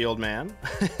grumpy old man.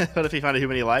 But if he found a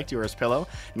human he liked, you were his pillow.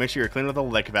 And make sure you're clean with a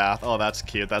lick bath. Oh, that's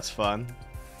cute. That's fun.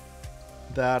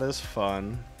 That is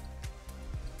fun.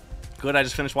 Good, I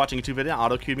just finished watching a YouTube video.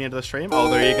 Auto-cued me into the stream. Oh,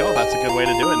 there you go. That's a good way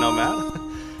to do it, Nomad.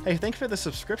 Hey, thanks for the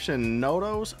subscription,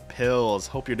 Nodos Pills.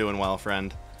 Hope you're doing well,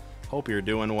 friend. Hope you're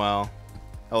doing well.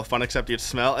 Oh, fun except you'd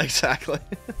smell? Exactly.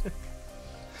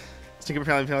 Stink up your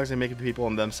family feelings and make people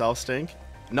themselves stink?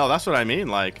 No, that's what I mean.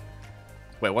 Like...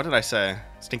 Wait, what did I say?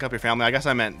 Stink up your family? I guess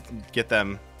I meant get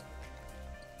them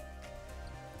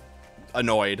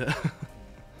annoyed.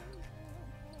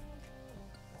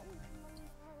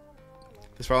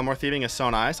 This Furthermore thieving is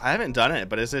so nice. I haven't done it,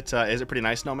 but is it pretty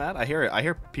nice, Nomad? I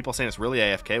hear people saying it's really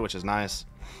AFK, which is nice.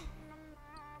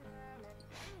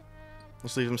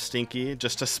 Let's leave them stinky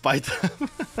just to spite them.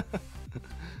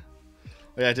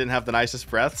 Oh, yeah, I didn't have the nicest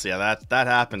breaths. Yeah, that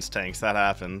happens, Tanks. That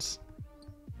happens.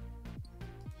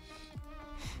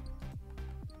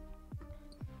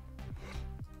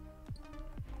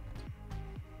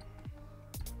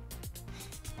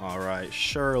 Alright,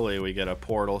 surely we get a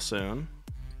portal soon.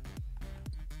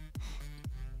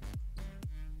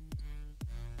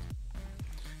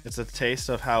 It's a taste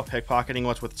of how pickpocketing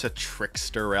was with a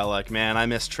Trickster relic. Man, I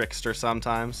miss Trickster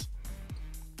sometimes.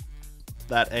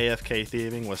 That AFK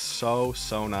thieving was so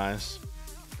nice.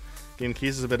 Getting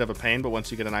keys is a bit of a pain, but once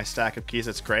you get a nice stack of keys,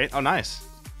 it's great. Oh, nice.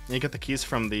 And you get the keys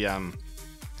from the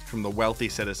wealthy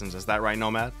citizens. Is that right,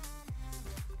 Nomad?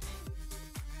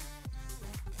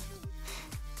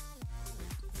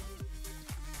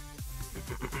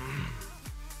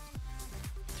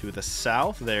 To the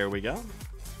south, there we go.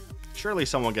 Surely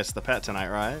someone gets the pet tonight,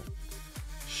 right?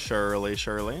 Surely.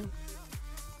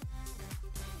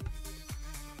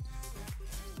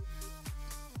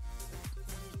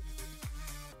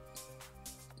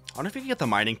 I wonder if you can get the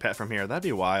mining pet from here. That'd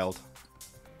be wild.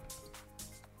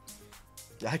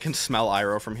 Yeah, I can smell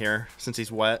Iroh from here since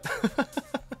he's wet.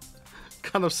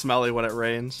 Kind of smelly when it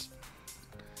rains.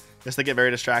 Guess they get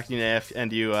very distracting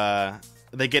and you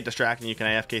they get distracting. You can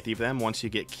AFK thieve them. Once you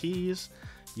get keys,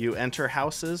 you enter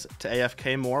houses to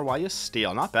AFK more while you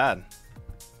steal. Not bad.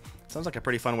 Sounds like a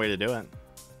pretty fun way to do it.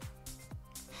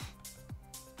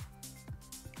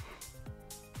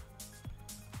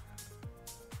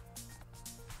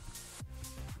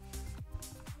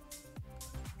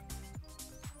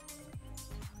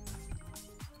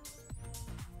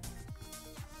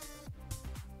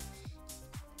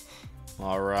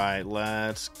 All right,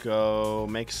 let's go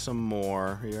make some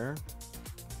more here.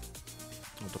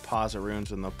 We'll deposit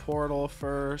runes in the portal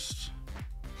first.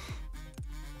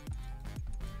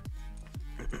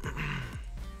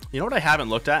 You know what I haven't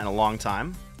looked at in a long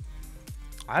time?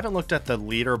 I haven't looked at the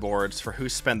leaderboards for who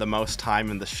spent the most time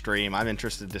in the stream. I'm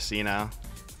interested to see now.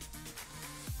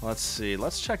 Let's see.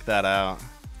 Let's check that out.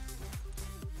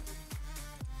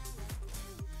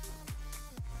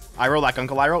 Iroh like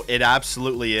Uncle Iroh? It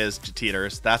absolutely is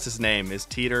Teeters. That's his name. Is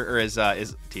Teeter or is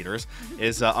Teeters?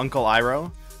 Is Uncle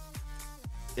Iroh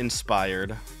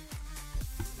inspired?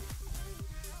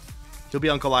 He'll be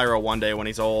Uncle Iroh one day when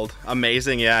he's old.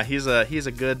 Amazing, yeah. He's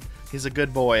a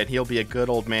good boy, and he'll be a good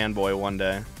old man boy one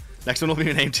day. Next one will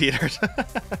be named Teeters.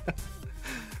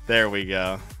 There we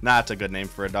go. That's a good name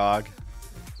for a dog.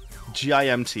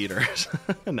 GIM Teeters.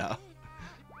 No.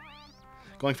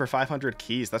 Going for 500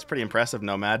 keys. That's pretty impressive,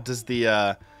 Nomad. Does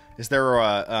the is there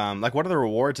a like what are the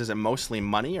rewards? Is it mostly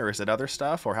money or is it other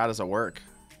stuff, or how does it work?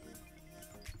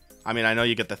 I mean, I know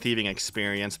you get the thieving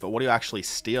experience, but what do you actually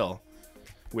steal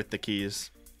with the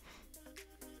keys?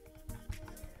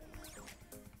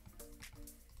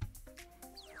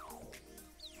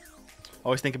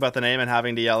 Always think about the name and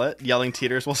having to yell it. Yelling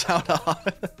Teeters will sound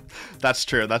odd. That's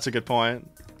true. That's a good point.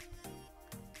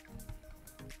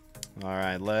 All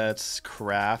right, let's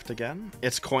craft again.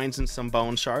 It's coins and some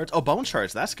bone shards. Oh, bone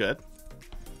shards. That's good.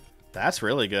 That's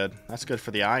really good. That's good for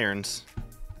the irons.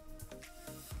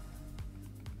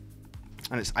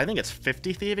 And I think it's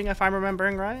 50 thieving, if I'm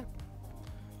remembering right,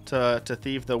 to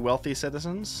thieve the wealthy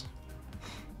citizens.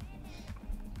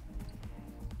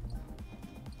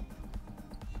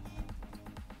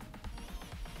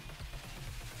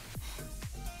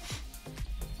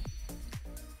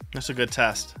 That's a good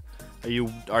test.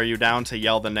 Are you down to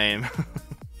yell the name?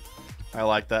 I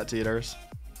like that, Teeters.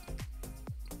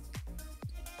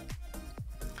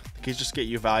 The keys just get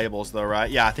you valuables though, right?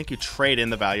 Yeah, I think you trade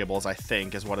in the valuables, I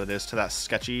think, is what it is, to that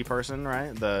sketchy person,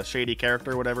 right? The shady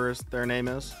character, whatever their name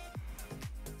is.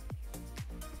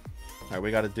 Alright,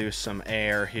 we gotta do some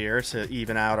air here to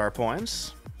even out our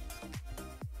points.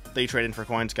 They trade in for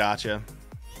coins, gotcha.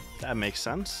 That makes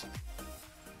sense.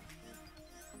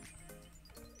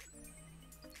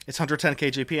 It's 110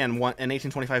 KGP and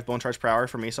 1825 bone charge per hour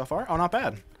for me so far. Oh, not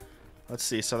bad. Let's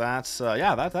see. So that's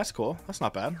yeah, that's cool. That's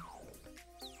not bad.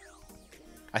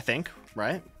 I think,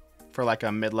 right? For like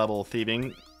a mid-level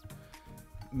thieving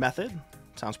method,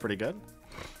 sounds pretty good.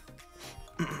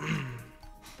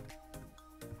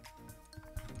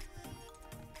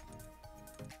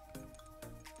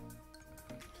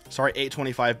 Sorry,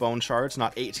 825 bone shards,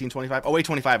 not 1825. Oh,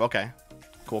 825. Okay,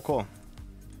 cool.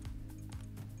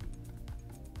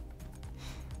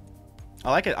 I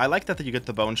like it. I like that you get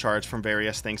the bone shards from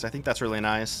various things. I think that's really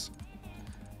nice.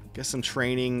 Get some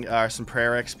training, some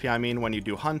prayer XP, I mean, when you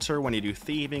do Hunter, when you do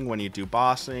Thieving, when you do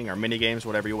Bossing, or minigames,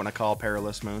 whatever you want to call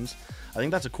Perilous Moons. I think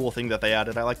that's a cool thing that they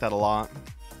added. I like that a lot.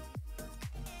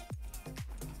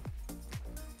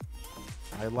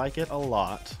 I like it a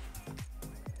lot.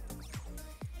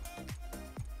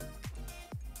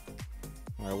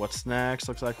 Alright, what's next?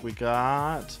 Looks like we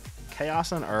got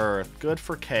Chaos on Earth. Good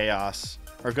for Chaos.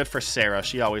 Or good for Sarah.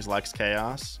 She always likes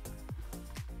Chaos.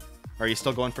 Are you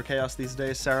still going for Chaos these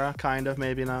days, Sarah? Kind of,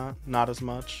 maybe not. Not as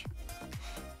much.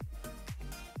 I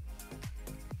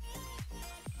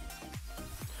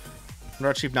wonder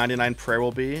how cheap 99 prayer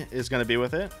is going to be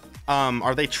with it.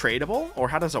 Are they tradable, or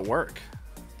how does it work?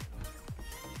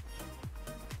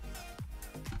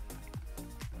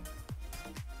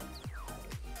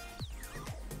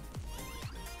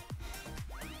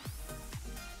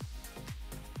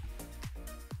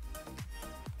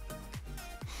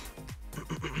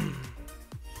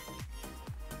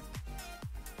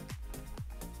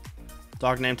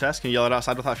 Dog name test. Can you yell it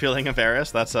outside without feeling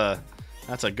embarrassed? That's a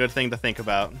good thing to think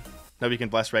about. Nobody can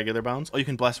bless regular bones. Oh, you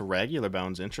can bless regular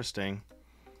bones. Interesting.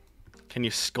 Can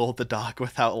you scold the dog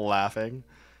without laughing?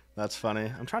 That's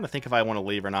funny. I'm trying to think if I want to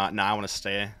leave or not. Nah, I want to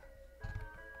stay.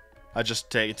 I just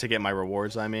to get my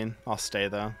rewards, I mean. I'll stay,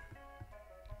 though.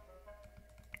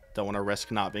 Don't want to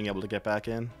risk not being able to get back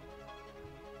in.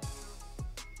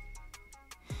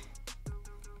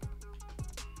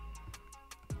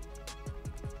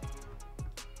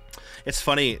 It's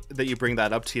funny that you bring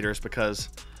that up, Teeters, because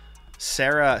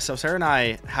Sarah and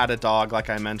I had a dog, like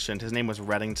I mentioned. His name was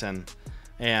Reddington.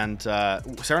 And Sarah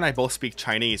and I both speak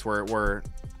Chinese. Well,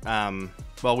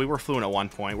 we were fluent at one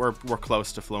point. We're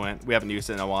close to fluent. We haven't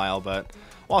used it in a while, but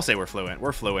well, I'll say we're fluent.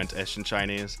 We're fluent-ish in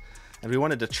Chinese. And we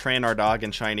wanted to train our dog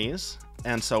in Chinese.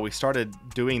 And so we started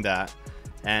doing that.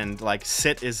 And like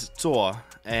sit is 坐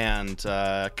and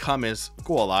come is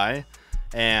过来.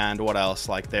 And what else?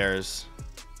 Like there's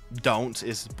don't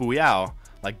is 不要,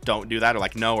 like don't do that, or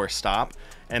like no or stop.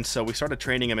 And so we started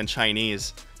training him in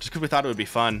Chinese just because we thought it would be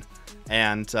fun.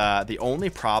 And the only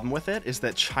problem with it is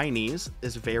that Chinese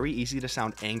is very easy to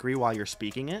sound angry while you're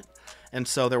speaking it. And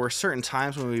so there were certain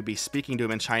times when we'd be speaking to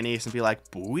him in Chinese and be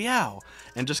like, 不要,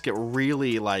 and just get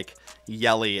really like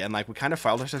yelly. And like we kind of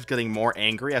felt ourselves getting more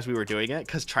angry as we were doing it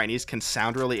because Chinese can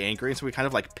sound really angry. And so we kind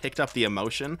of like picked up the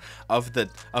emotion of the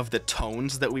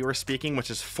tones that we were speaking,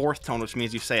 which is fourth tone, which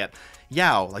means you say it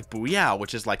yao, like 不要,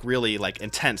 which is like really like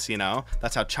intense, you know?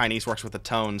 That's how Chinese works with the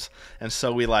tones. And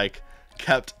so we like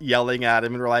kept yelling at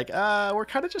him and we're like, we're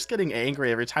kind of just getting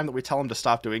angry every time that we tell him to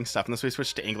stop doing stuff. And then so we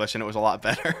switched to English and it was a lot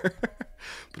better.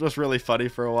 But it was really funny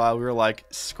for a while. We were like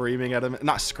screaming at him,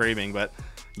 not screaming, but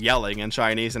yelling in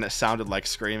Chinese, and it sounded like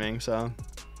screaming. So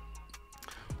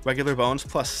regular bones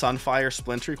plus Sunfire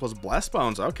Splinter equals blessed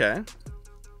bones. Okay.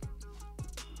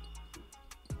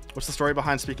 What's the story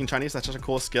behind speaking Chinese? That's such a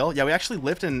cool skill. Yeah, we actually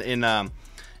lived in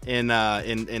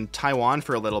Taiwan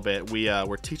for a little bit. We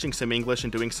were teaching some English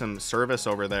and doing some service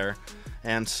over there.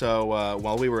 And so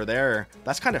while we were there,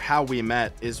 that's kind of how we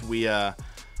met, is we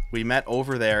met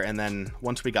over there, and then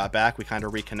once we got back, we kind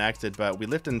of reconnected. But we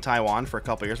lived in Taiwan for a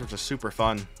couple years, which was super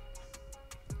fun.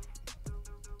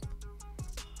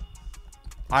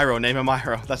 Iroh, name him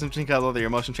Iroh. That's interesting because your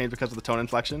emotion changed because of the tone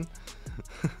inflection.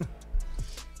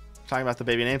 Talking about the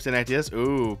baby names and ideas.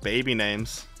 Ooh, baby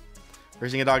names.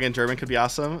 Raising a dog in German could be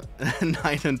awesome.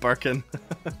 Nein and Barkin.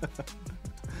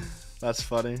 That's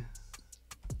funny.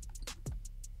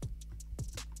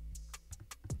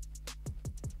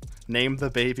 Name the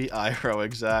baby Iroh,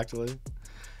 exactly.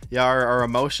 Yeah, our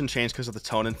emotion changed because of the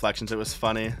tone inflections. It was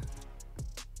funny.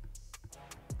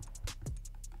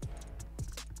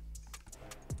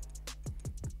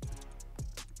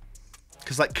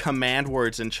 Because like command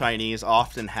words in Chinese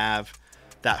often have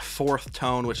that fourth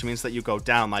tone, which means that you go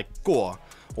down, like 过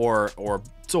or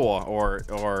做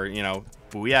or you know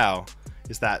不要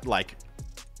is that like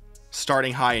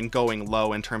starting high and going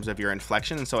low in terms of your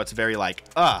inflection, and so it's very like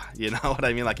you know what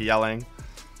I mean, like yelling.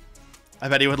 I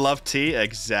bet he would love tea.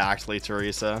 Exactly,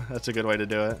 Teresa. That's a good way to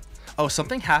do it. Oh,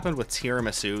 something happened with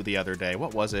tiramisu the other day.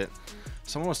 What was it?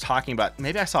 Someone was talking about,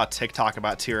 maybe I saw a TikTok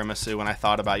about tiramisu when I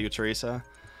thought about you, Teresa.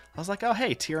 I was like, oh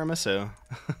hey, tiramisu.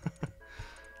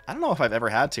 I don't know if I've ever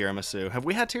had tiramisu. Have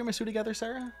we had tiramisu together,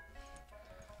 Sarah?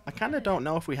 I kind of don't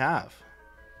know if we have.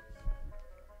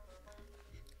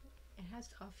 It has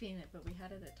coffee in it, but we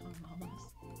had it at Tom Mama's.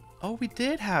 Oh, we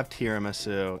did have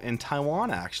tiramisu in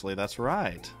Taiwan, actually. That's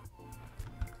right.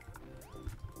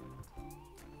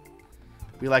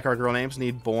 We like our girl names.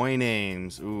 Need boy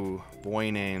names. Ooh, boy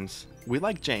names. We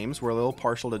like James. We're a little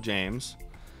partial to James.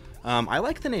 I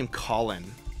like the name Colin.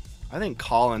 I think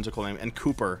Colin's a cool name. And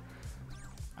Cooper.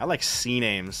 I like C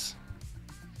names.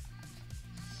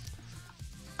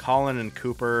 Colin and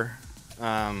Cooper.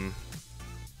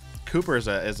 Cooper is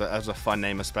a fun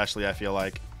name, especially, I feel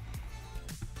like.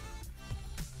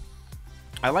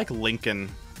 I like Lincoln.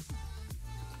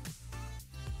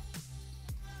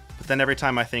 But then every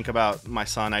time I think about my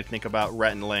son, I think about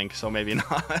Rhett and Link, so maybe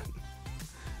not.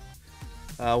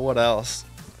 What else?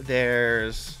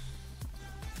 There's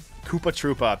Koopa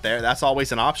Troopa up there. That's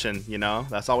always an option, you know?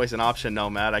 That's always an option,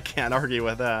 Nomad. I can't argue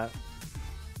with that.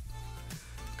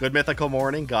 Good Mythical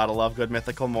Morning. Gotta love Good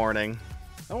Mythical Morning.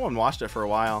 No one watched it for a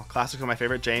while. Classics are my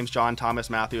favorite. James, John, Thomas,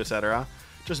 Matthew, etc.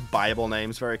 Just Bible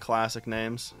names. Very classic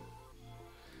names.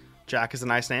 Jack is a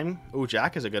nice name. Ooh,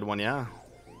 Jack is a good one, yeah.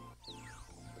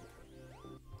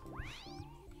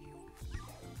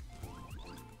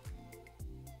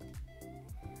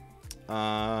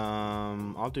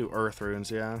 I'll do Earth Runes,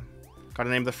 yeah. Gotta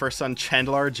name the first son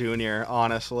Chandlar Jr.,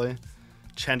 honestly.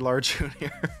 Chandlar Jr.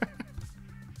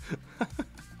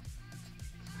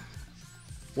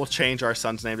 We'll change our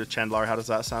son's name to Chandlar. How does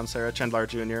that sound, Sarah? Chandlar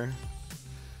Jr.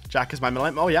 Jack is my middle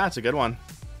name. Oh, yeah, it's a good one.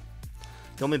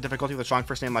 The only difficulty with a strong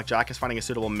first name like Jack is finding a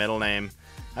suitable middle name.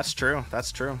 That's true.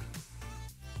 That's true.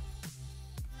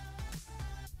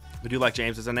 We do like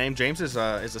James as a name. James is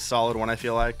a solid one, I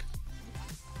feel like.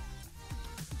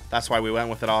 That's why we went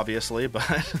with it, obviously, but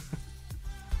a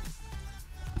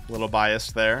little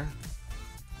biased there.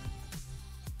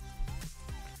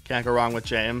 Can't go wrong with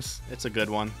James. It's a good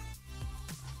one.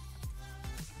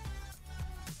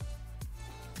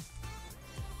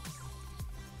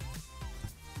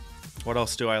 What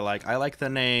else do I like? I like the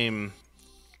name...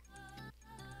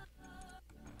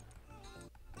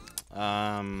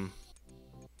 I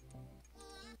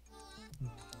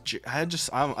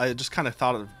just kind of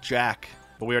thought of Jack,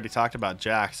 but we already talked about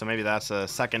Jack, so maybe that's a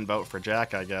second vote for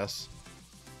Jack, I guess.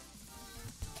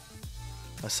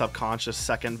 A subconscious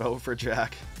second vote for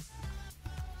Jack.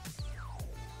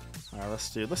 All right, let's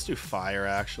do fire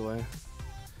actually.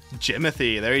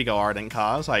 Jimothy, there you go, Ardent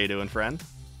Cause. How you doing, friend?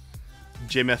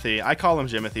 Jimothy, I call him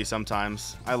Jimothy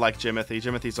sometimes. I like Jimothy.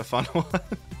 Jimothy's a fun one.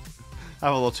 I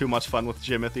have a little too much fun with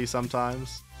Jimothy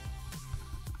sometimes.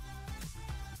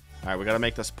 Alright, we gotta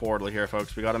make this portal here,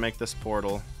 folks. We gotta make this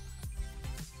portal.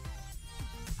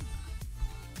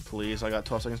 Please, I got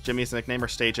 12 seconds. Jimmy's nickname or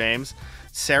Stay James.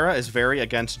 Sarah is very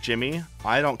against Jimmy.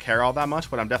 I don't care all that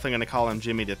much, but I'm definitely gonna call him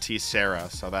Jimmy to tease Sarah.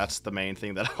 So that's the main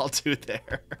thing that I'll do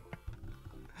there.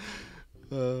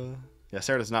 Yeah,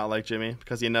 Sarah does not like Jimmy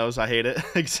because he knows I hate it.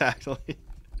 Exactly.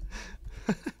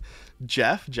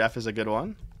 Jeff. Jeff is a good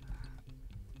one.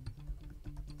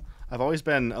 I've always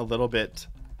been a little bit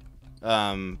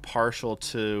partial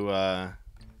to... I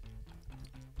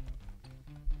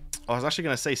was actually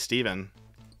going to say Steven.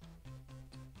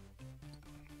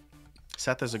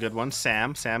 Seth is a good one.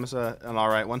 Sam. Sam is an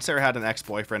alright one. Sarah had an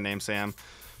ex-boyfriend named Sam,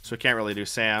 so we can't really do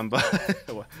Sam,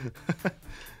 but...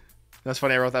 That's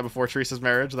funny, I wrote that before Teresa's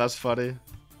marriage. That's funny.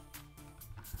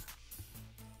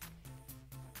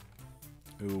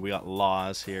 Ooh, we got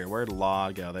Laws here. Where'd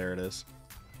Law go? There it is.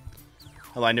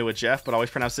 Well, I knew it Jeff, but always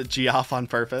pronounced it Geoff on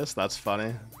purpose. That's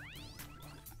funny.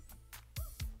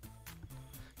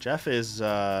 Jeff is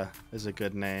a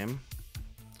good name.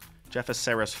 Jeff is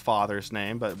Sarah's father's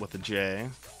name, but with a J.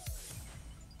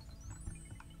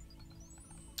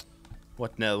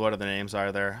 What other names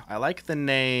are there? I like the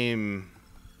name...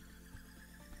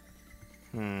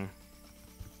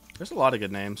 There's a lot of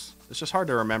good names. It's just hard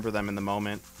to remember them in the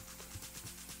moment.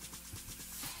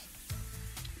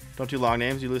 Don't do long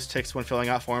names. You lose ticks when filling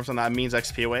out forms on that means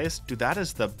XP waste. Dude, that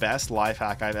is the best life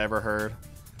hack I've ever heard.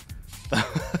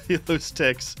 You lose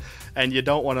ticks, and you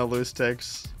don't want to lose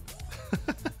ticks.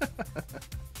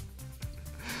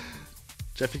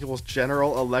 Jeff equals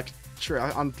general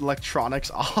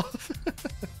electronics off.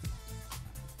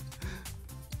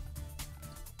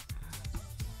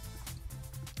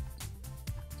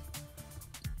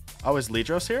 Oh, is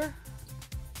Lidros here?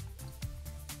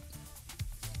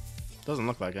 Doesn't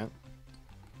look like it.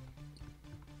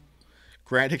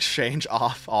 Grand Exchange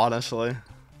off, honestly.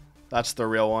 That's the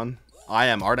real one. I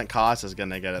am. Ardent Cause is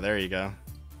gonna get it. There you go.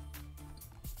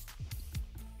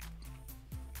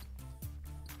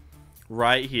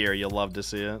 Right here. You'll love to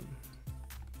see it.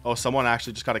 Oh, someone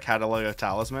actually just got a Catalog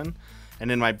Talisman.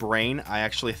 And in my brain, I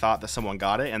actually thought that someone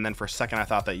got it. And then for a second, I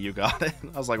thought that you got it.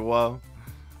 I was like, whoa.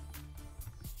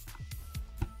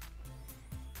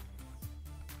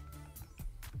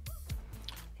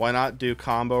 Why not do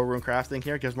combo rune crafting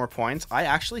here? It gives more points. I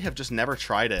actually have just never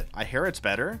tried it. I hear it's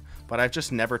better, but I've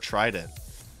just never tried it.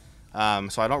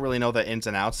 So I don't really know the ins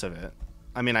and outs of it.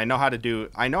 I mean, I know how to do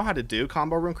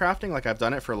combo rune crafting, like I've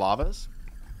done it for lavas,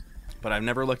 but I've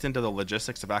never looked into the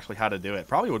logistics of actually how to do it.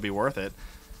 Probably would be worth it.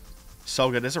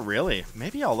 So good. Is it really?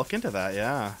 Maybe I'll look into that,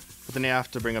 yeah. But then you have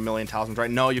to bring 1,000,000 talismans,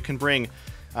 right? No, you can bring,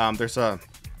 there's a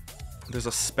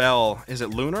spell. Is it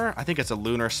lunar? I think it's a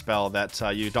lunar spell that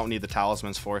you don't need the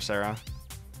talismans for, Sarah.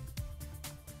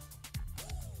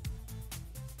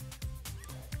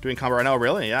 Doing combo right now,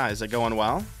 really? Yeah, is it going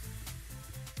well?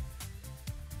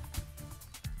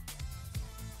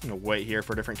 I'm gonna wait here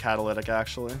for a different catalytic,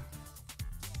 actually.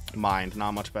 Mind,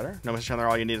 not much better. No mission there,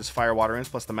 all you need is fire, water ins,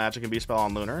 plus the magic and bee spell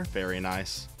on lunar. Very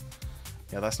nice.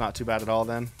 Yeah, that's not too bad at all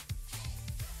then.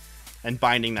 And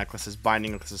binding necklaces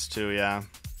too, yeah.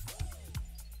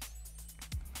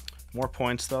 More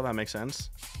points, though. That makes sense.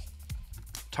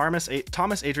 Thomas,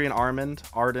 Adrian,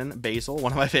 Arden, Basil.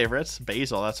 One of my favorites.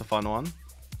 Basil, that's a fun one.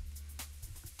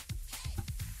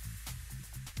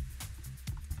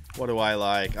 What do I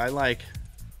like? I like,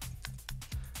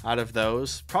 out of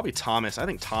those, probably Thomas. I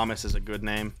think Thomas is a good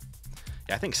name.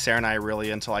 Yeah, I think Sarah and I are really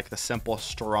into like the simple,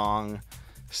 strong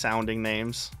sounding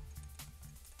names.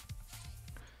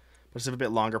 But it's a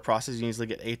bit longer process. You usually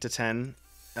get 8 to 10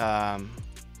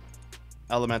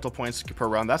 elemental points per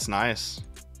run. That's nice.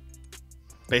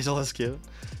 Basil is cute.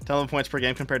 10 points per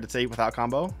game compared to 8 without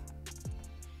combo.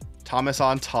 Thomas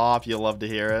on top. You'll love to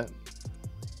hear it.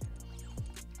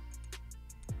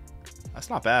 That's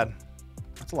not bad.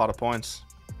 That's a lot of points.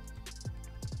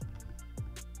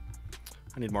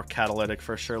 I need more catalytic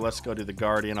for sure. Let's go do the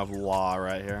Guardian of Law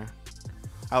right here.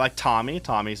 I like Tommy.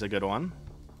 Tommy's a good one.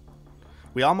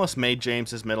 We almost made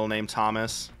James's middle name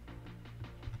Thomas,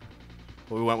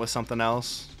 but we went with something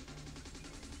else.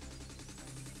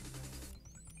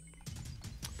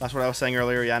 That's what I was saying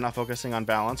earlier. Yeah, not focusing on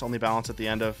balance. Only balance at the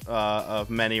end of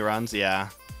many runs. Yeah.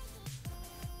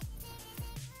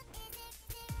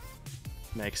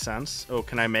 Makes sense. Oh,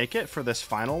 can I make it for this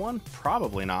final one?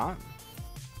 Probably not.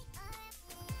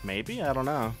 Maybe? I don't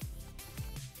know.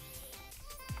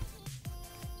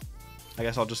 I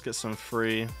guess I'll just get some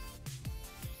free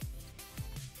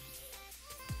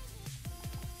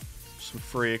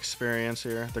experience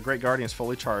here. The Great Guardian's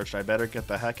fully charged. I better get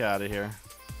the heck out of here.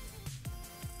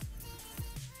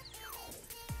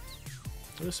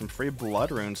 Ooh, some free blood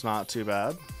runes, not too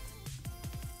bad.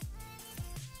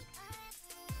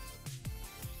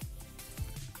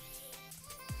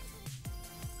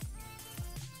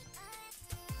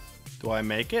 Do I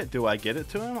make it? Do I get it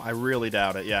to him? I really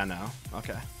doubt it. Yeah, no.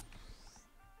 Okay.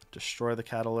 Destroy the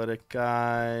catalytic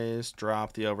guys.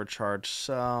 Drop the overcharged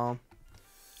cell.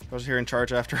 I was here in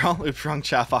charge after all. Oops, wrong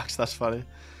chat box. That's funny.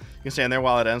 You can stand there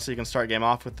while it ends so you can start game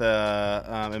off with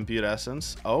the imbued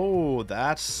essence. Oh,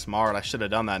 that's smart. I should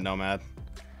have done that, Nomad.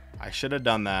 I should have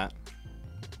done that.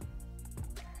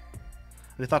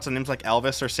 Any thoughts on names like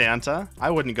Elvis or Santa? I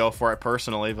wouldn't go for it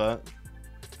personally, but...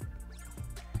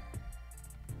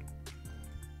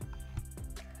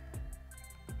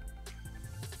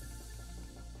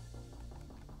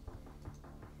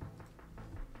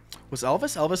 Was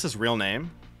Elvis Elvis's real name?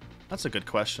 That's a good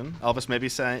question. Elvis maybe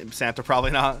Santa,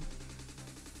 probably not.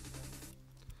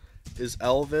 Is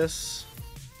Elvis...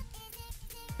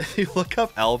 If you look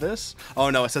up Elvis... Oh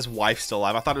no, it says wife still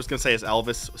alive. I thought it was going to say is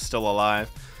Elvis still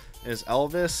alive. Is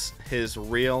Elvis his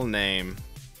real name?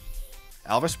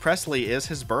 Elvis Presley is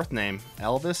his birth name.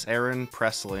 Elvis Aaron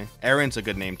Presley. Aaron's a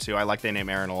good name too. I like they name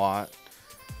Aaron a lot.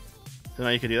 Didn't know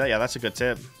you could do that? Yeah, that's a good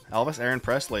tip. Elvis Aaron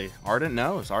Presley. Ardent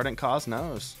knows. Ardent Cause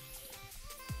knows.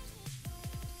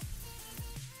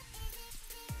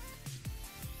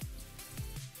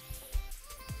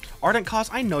 Ardent Cause,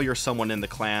 I know you're someone in the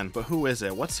clan, but who is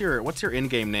it? What's your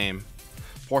in-game name?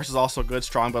 Force is also a good,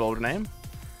 strong but older name.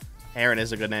 Aaron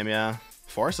is a good name, yeah.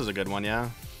 Force is a good one,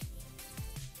 yeah.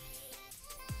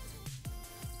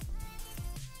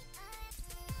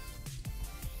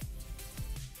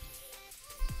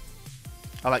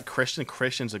 I like Christian.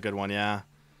 Christian's a good one, yeah.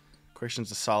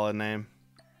 Christian's a solid name.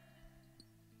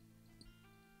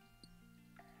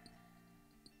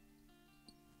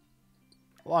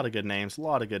 A lot of good names. A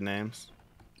lot of good names.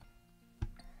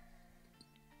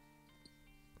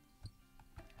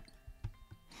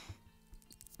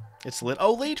 It's lit.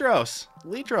 Oh, Lidros.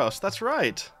 Lidros. That's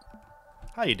right.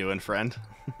 How you doing, friend?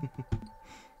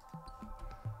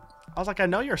 I was like, I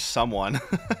know you're someone.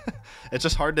 It's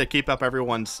just hard to keep up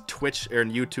everyone's Twitch or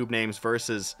YouTube names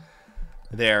versus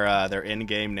their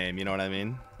in-game name. You know what I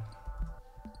mean?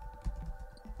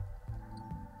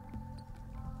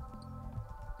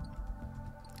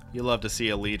 You love to see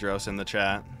a Lidros in the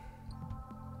chat.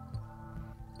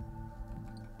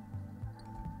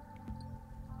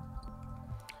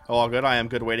 Oh, all good. I am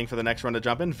good. Waiting for the next run to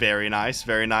jump in. Very nice.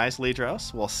 Very nice,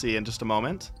 Lidros. We'll see in just a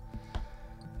moment.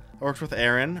 I worked with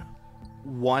Aaron.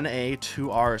 1A,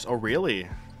 2Rs. Oh, really?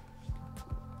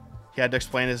 He had to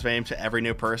explain his name to every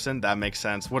new person? That makes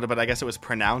sense. What? But I guess it was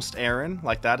pronounced Aaron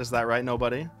like that. Is that right,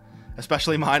 nobody?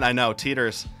 Especially mine. I know.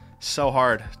 Teeters. So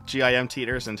hard. GIM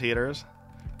teeters and teeters.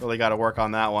 Really got to work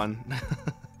on that one.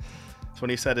 So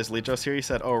when he said, is Lidros here? He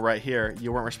said, oh, right here.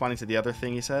 You weren't responding to the other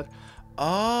thing he said?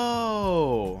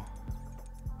 Oh.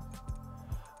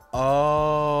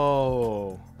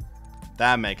 Oh.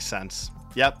 That makes sense.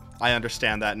 Yep. I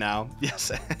understand that now.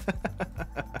 Yes.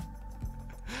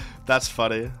 That's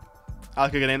funny. I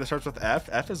like a good name that starts with F.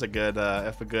 F is a good,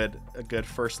 a good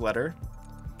first letter.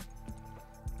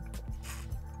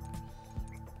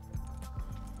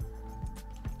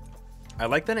 I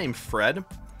like the name Fred,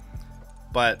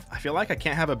 but I feel like I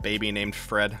can't have a baby named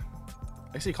Fred.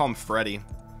 I guess you call him Freddy.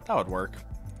 That would work.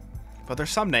 But there's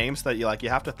some names that you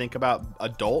have to think about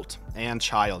adult and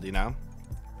child, you know?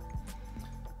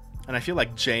 And I feel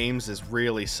like James is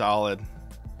really solid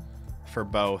for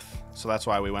both. So that's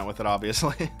why we went with it,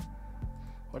 obviously.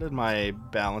 What did my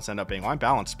balance end up being? Well, I'm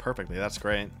balanced perfectly. That's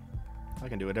great. I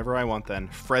can do whatever I want then.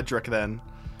 Frederick then.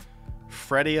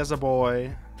 Freddy as a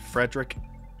boy. Frederick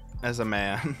as a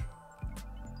man.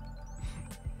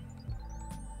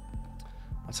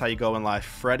 That's how you go in life.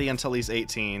 Freddy until he's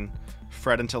 18.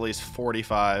 Fred until he's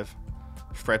 45.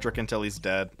 Frederick until he's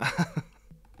dead.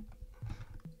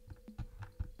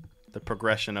 The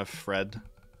progression of Fred.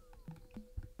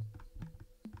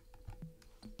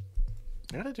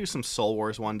 I gotta do some Soul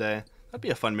Wars one day. That'd be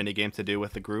a fun mini game to do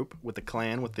with the group, with the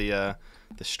clan, with the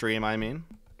stream. I mean.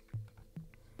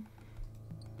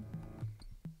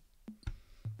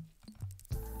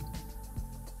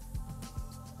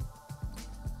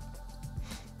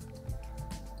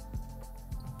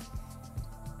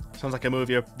 Sounds like a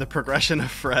movie. The progression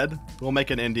of Fred. We'll make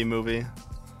an indie movie.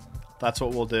 That's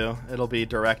what we'll do. It'll be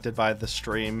directed by the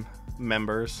stream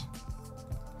members.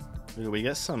 Do we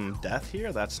get some death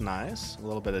here? That's nice. A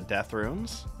little bit of death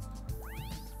runes.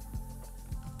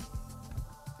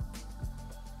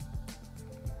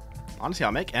 Honestly,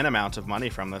 I'll make an amount of money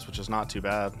from this, which is not too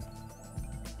bad.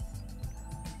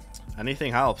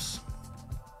 Anything helps.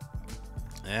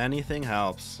 Anything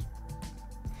helps.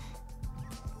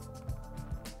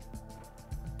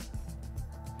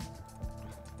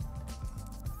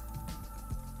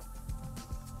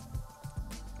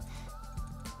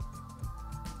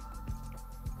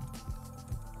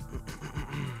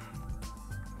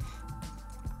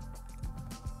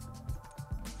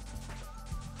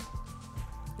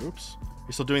 Oops.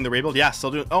 You're still doing the rebuild? Yeah, still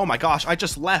doing... Oh my gosh, I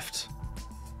just left.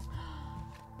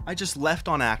 I just left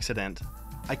on accident.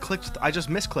 I just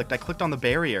misclicked. I clicked on the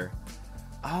barrier.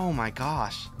 Oh my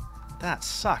gosh. That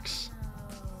sucks.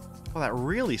 Well, that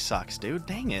really sucks, dude.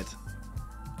 Dang it.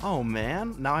 Oh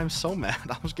man, now I'm so mad.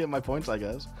 I was getting my points, I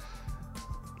guess.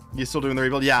 You still doing the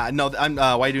rebuild? Yeah, no, I'm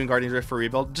why are you doing Guardian Rift for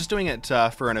rebuild? Just doing it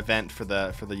for an event for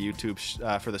the YouTube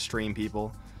for the stream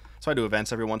people. So I do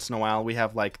events every once in a while. We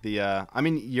have like the, I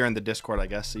mean, you're in the Discord, I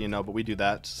guess, so you know, but we do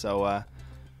that. So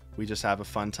we just have a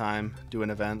fun time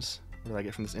doing events. What did I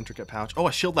get from this intricate pouch? Oh,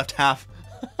 a shield left half.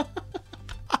 Well,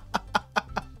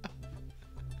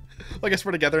 I guess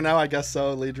we're together now. I guess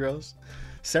so, Lidros.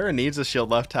 Sarah needs a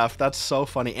shield left half. That's so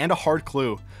funny. And a hard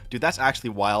clue. Dude, that's actually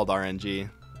wild RNG.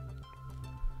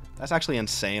 That's actually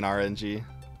insane RNG.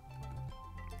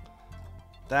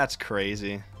 That's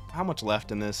crazy. How much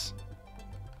left in this?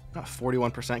 Not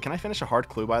 41%. Can I finish a hard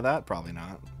clue by that? Probably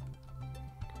not.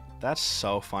 That's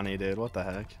so funny, dude. What the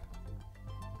heck?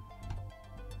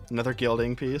 Another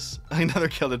gilding piece. Another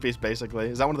gilded piece, basically.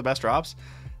 Is that one of the best drops?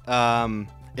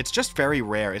 It's just very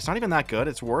rare. It's not even that good.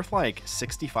 It's worth like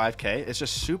 65k. It's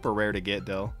just super rare to get,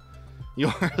 Dill. You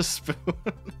are a spoon.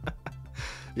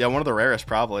 Yeah, one of the rarest,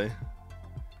 probably.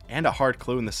 And a hard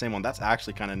clue in the same one. That's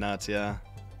actually kind of nuts, yeah.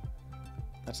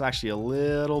 That's actually a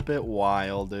little bit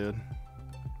wild, dude.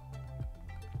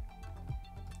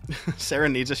 Sarah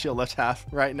needs a shield left half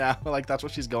right now. Like, that's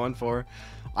what she's going for.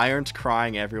 Iron's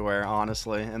crying everywhere,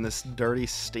 honestly. And this dirty,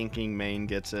 stinking main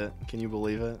gets it. Can you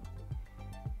believe it?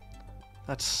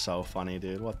 That's so funny,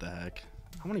 dude. What the heck?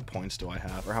 How many points do I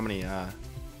have? Or how many,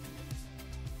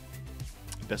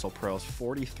 Abyssal Pearls?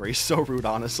 43. So rude,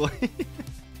 honestly.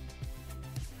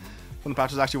 When the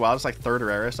patch is actually wild, it's like third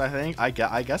rarest, I think. I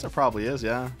guess it probably is,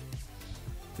 yeah.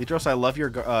 Lidros, I love your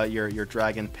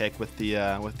dragon pick with the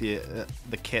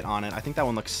kit on it. I think that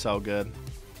one looks so good.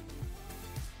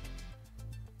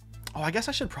 Oh, I guess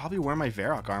I should probably wear my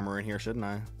Varrock armor in here, shouldn't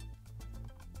I?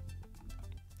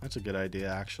 That's a good idea,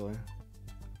 actually.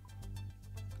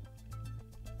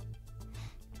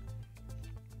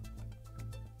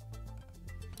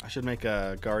 I should make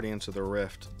a Guardians of the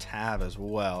Rift tab as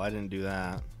well. I didn't do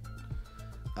that.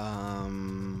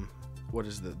 What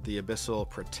is the Abyssal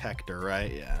Protector,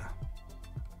 right? Yeah.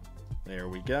 There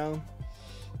we go.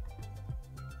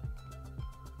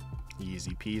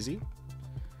 Easy peasy.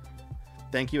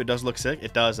 Thank you. It does look sick.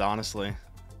 It does, honestly.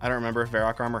 I don't remember if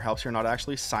Varrock armor helps or not,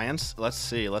 actually. Science. Let's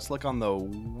see. Let's look on the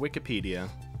Wikipedia.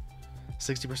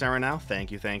 60% right now.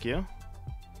 Thank you. Thank you.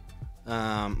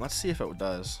 Let's see if it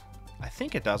does. I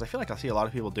think it does. I feel like I see a lot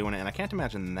of people doing it, and I can't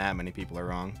imagine that many people are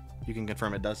wrong. You can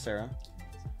confirm it does, Sarah?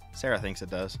 Sarah thinks it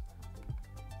does.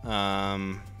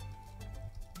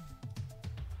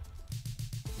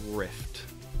 Rift.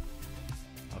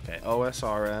 Okay,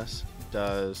 OSRS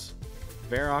does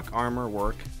Varrock armor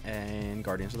work and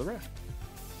Guardians of the Rift.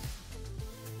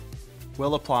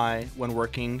 Will apply when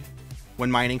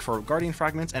mining for Guardian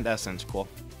fragments and essence. Cool.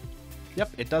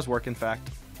 Yep, it does work, in fact.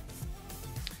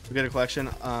 You get a collection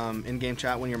in-game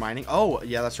chat when you're mining. Oh,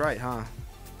 yeah, that's right, huh?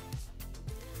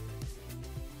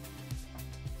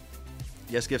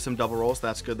 Yes, give some double rolls.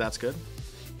 That's good. That's good.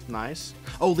 Nice.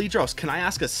 Oh, Lidros, can I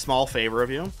ask a small favor of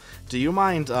you? Do you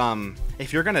mind,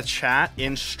 if you're gonna chat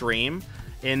in stream,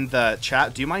 in the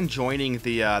chat, do you mind joining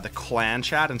the clan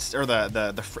chat or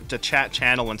the chat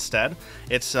channel instead?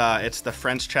 It's the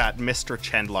French chat, Mr.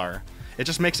 Chandler. It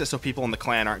just makes it so people in the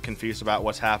clan aren't confused about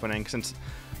what's happening, since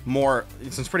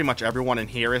pretty much everyone in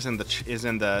here is in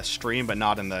the stream, but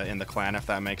not in the clan, if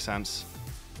that makes sense.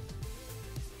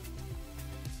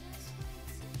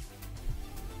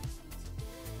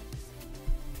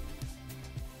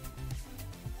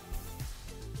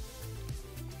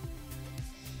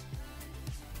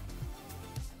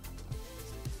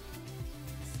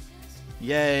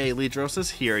 Yay, Lidros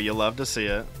is here. You love to see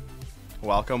it.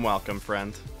 Welcome, welcome,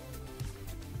 friend.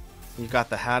 You've got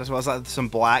the hat as well as some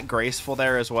black graceful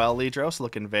there as well, Lidros,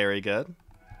 looking very good.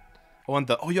 Oh, and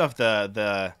you have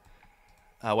the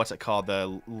what's it called?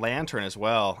 The lantern as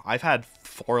well. I've had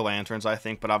 4 lanterns, I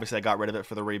think, but obviously I got rid of it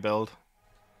for the rebuild.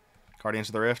 Guardians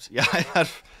of the Rift. Yeah, I had.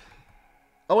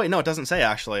 Oh wait, no, it doesn't say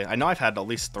actually. I know I've had at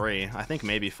least 3. I think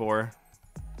maybe 4.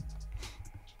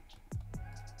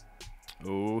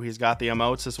 Ooh, he's got the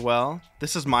emotes as well.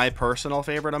 This is my personal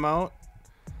favorite emote.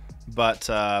 But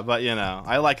you know,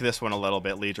 I like this one a little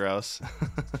bit, Lidros.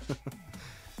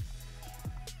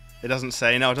 It doesn't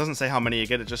say how many you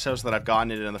get. It just shows that I've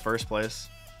gotten it in the first place.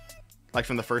 Like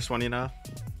from the first one, you know?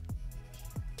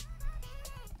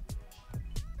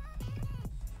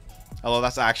 Although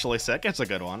that's actually sick. It's a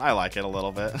good one. I like it a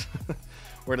little bit.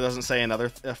 Where it doesn't say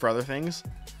for other things.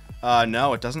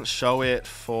 No, it doesn't show it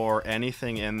for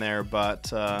anything in there, but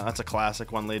that's a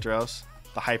classic one, Lidros.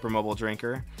 The hypermobile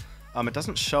drinker. It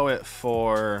doesn't show it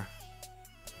for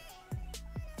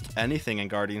anything in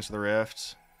Guardians of the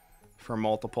Rift. For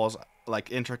multiples,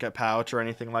 like intricate pouch or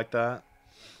anything like that.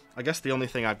 I guess the only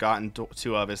thing I've gotten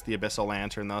 2 of is the Abyssal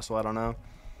Lantern, though, so I don't know.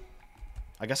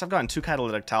 I guess I've gotten 2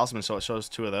 Catalytic Talismans, so it shows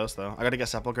 2 of those, though. I gotta get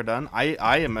Sepulcher done.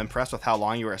 I am impressed with how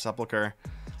long you were at Sepulcher.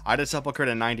 I did Sepulcher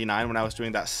to 99 when I was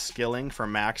doing that skilling for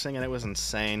maxing, and it was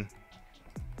insane.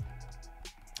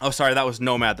 Oh, sorry, that was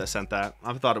Nomad that sent that.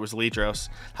 I thought it was Lidros.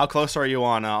 How close are you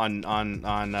on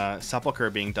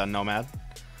Sepulcher being done, Nomad?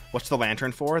 What's the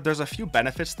lantern for? There's a few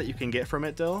benefits that you can get from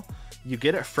it, Dill. You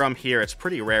get it from here. It's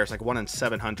pretty rare. It's like 1 in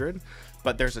 700.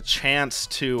 But there's a chance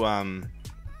to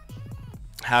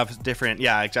have different...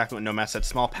 Yeah, exactly what Nomad said.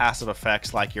 Small passive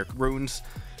effects like your runes...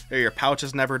 Your pouch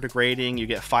is never degrading. You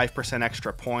get 5%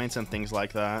 extra points and things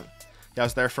like that. Yeah, I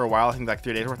was there for a while. I think like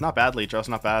 3 days worth. Not bad, Lidros.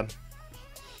 Not bad.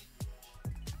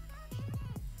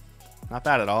 Not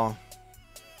bad at all.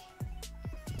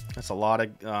 That's a lot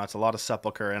of it's a lot of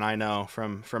Sepulcher, and I know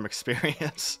from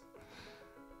experience.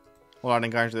 A lot in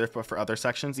Guardians of the Rift, but for other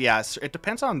sections, yeah, it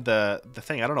depends on the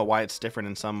thing. I don't know why it's different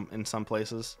in some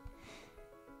places.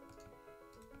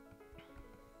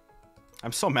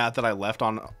 I'm so mad that I left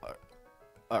on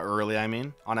early. I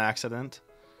mean, on accident.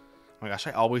 Oh my gosh,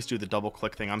 I always do the double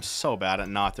click thing. I'm so bad at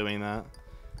not doing that.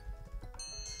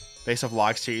 Base of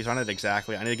logs series on it,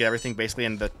 exactly. I need to get everything basically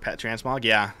in the pet transmog.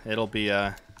 Yeah, it'll be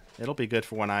good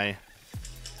for when I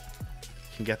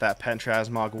can get that pet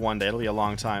transmog one day. It'll be a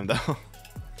long time though.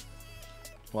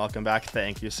 Welcome back.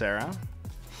 Thank you, Sarah.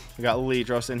 We got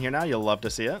Lidros in here now. You'll love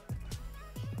to see it.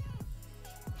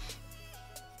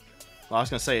 Well, I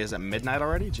was gonna say, is it midnight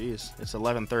already? Jeez, it's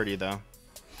 11:30 though.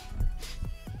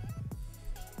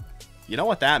 You know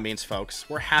what that means, folks?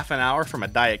 We're half an hour from a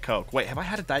Diet Coke. Wait, have I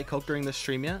had a Diet Coke during this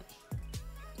stream yet?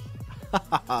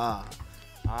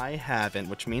 I haven't,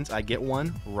 which means I get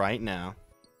one right now.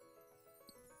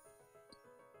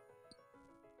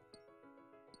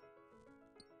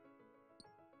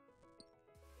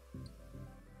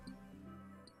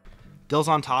 Dill's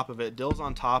on top of it. Dill's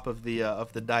on top of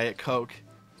the Diet Coke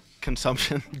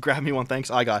consumption. Grab me one,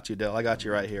 thanks. I got you, Dill. I got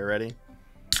you right here. Ready?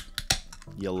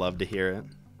 You'll love to hear it.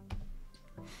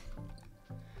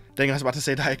 Dang, I was about to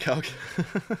say Diet Coke.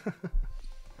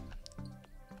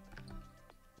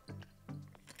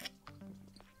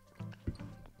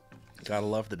 Gotta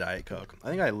love the Diet Coke. I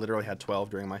think I literally had 12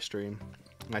 during my stream.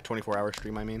 My 24-hour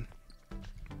stream, I mean.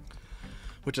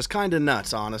 Which is kind of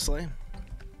nuts, honestly.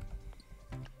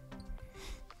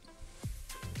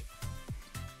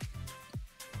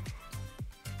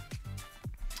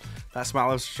 That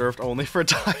smile is served only for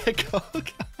Diet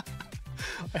Coke.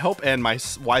 I hope, and my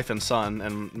wife and son,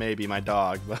 and maybe my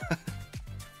dog, but...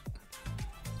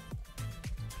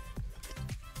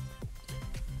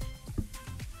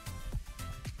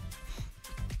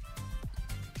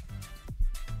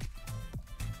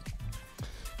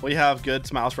 We have good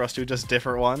smiles for us too, just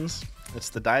different ones. It's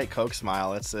the Diet Coke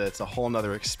smile. It's a whole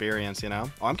nother experience, you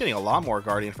know? Oh, I'm getting a lot more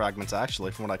Guardian fragments,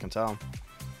 actually, from what I can tell.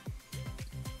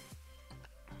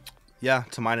 Yeah,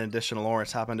 to mine additional ore.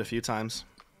 It's happened a few times.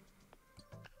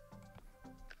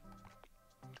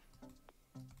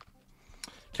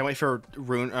 Can't wait for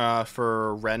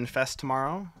Renfest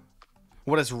tomorrow.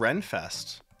 What is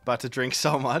Renfest? About to drink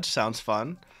so much. Sounds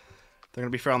fun. They're gonna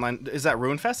be for online. Is that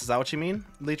Runefest? Is that what you mean,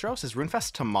 Litros? Is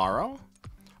Runefest tomorrow?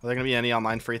 Are there gonna be any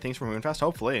online free things from Runefest?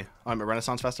 Hopefully. I'm at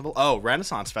Renaissance Festival. Oh,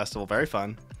 Renaissance Festival. Very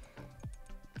fun.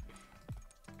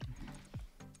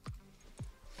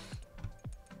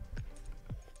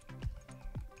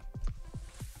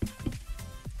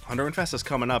 Runefest is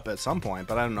coming up at some point,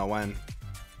 but I don't know when.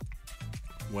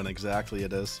 When exactly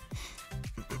it is.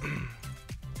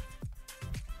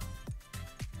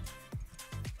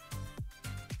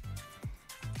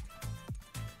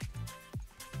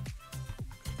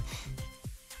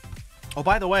 Oh,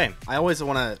 by the way, I always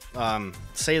want to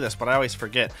say this, but I always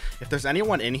forget. If there's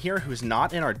anyone in here who's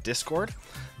not in our Discord,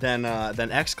 then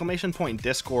exclamation point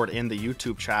Discord in the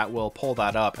YouTube chat will pull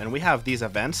that up. And we have these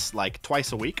events like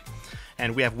twice a week,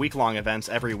 and we have week-long events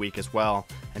every week as well.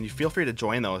 And you feel free to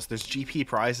join those. There's GP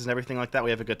prizes and everything like that.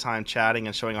 We have a good time chatting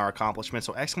and showing our accomplishments.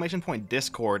 So exclamation point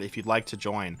Discord if you'd like to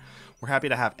join. We're happy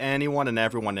to have anyone and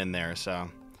everyone in there. So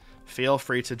feel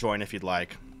free to join if you'd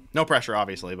like. No pressure,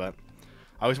 obviously, but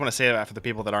I always want to say that for the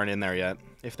people that aren't in there yet,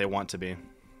 if they want to be.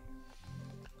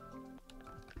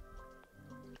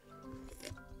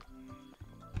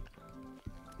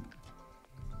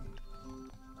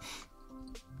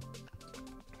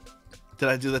 Did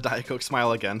I do the Diet Coke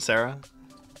smile again, Sarah?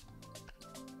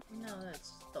 No,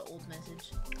 that's the old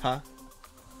message. Huh?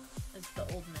 That's the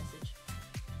old message.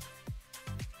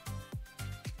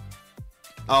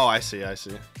 Oh, I see, I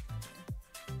see.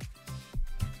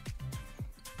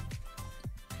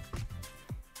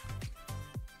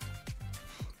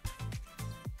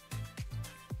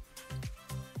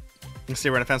 You see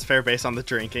a Renaissance fair based on the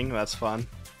drinking. That's fun.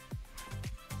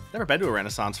 Never been to a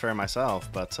Renaissance fair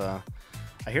myself, but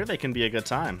I hear they can be a good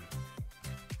time.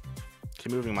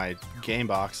 Keep moving my game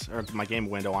box, or my game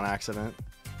window on accident.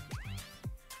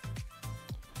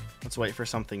 Let's wait for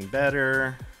something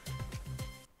better.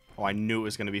 Oh, I knew it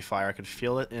was going to be fire. I could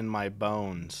feel it in my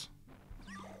bones.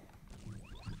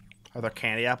 Are there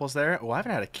candy apples there? Oh, I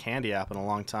haven't had a candy apple in a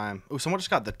long time. Oh, someone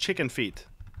just got the chicken feet.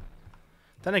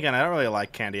 Then again, I don't really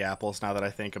like candy apples now that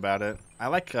I think about it. I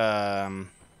like, what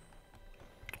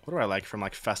do I like from,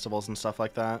 like, festivals and stuff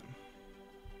like that?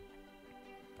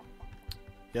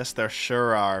 Yes, there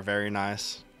sure are. Very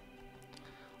nice.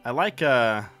 I like,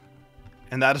 and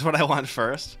that is what I want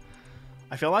first.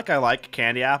 I feel like I like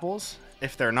candy apples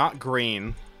if they're not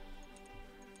green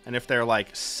and if they're,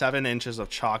 like, 7 inches of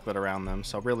chocolate around them.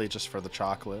 So really just for the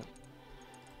chocolate.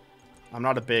 I'm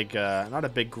not a big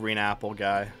green apple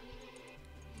guy.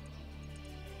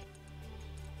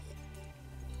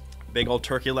 Big old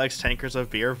turkey legs, tankers of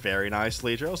beer. Very nice,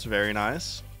 Lidros. Very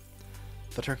nice.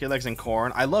 The turkey legs and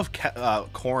corn. I love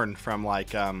corn from,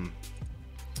 like,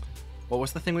 what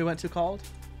was the thing we went to called?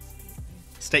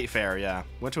 State Fair, yeah.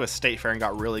 Went to a state fair and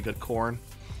got really good corn.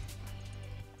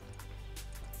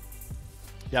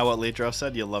 Yeah, what Lidros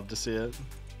said, you'll love to see it.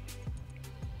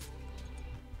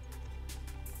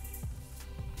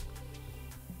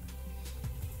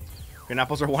 Green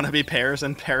apples are wannabe pears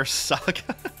and pears suck.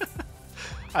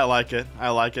 I like it. I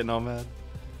like it, Nomad.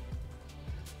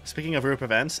 Speaking of group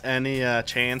events, any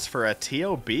chance for a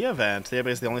TOB event? TOB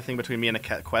is the only thing between me and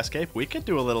a Quest Cape. We could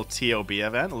do a little TOB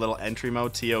event, a little entry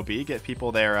mode TOB, get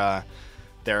people their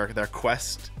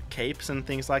Quest Capes and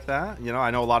things like that. You know,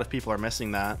 I know a lot of people are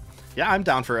missing that. Yeah, I'm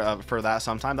down for that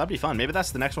sometime. That'd be fun. Maybe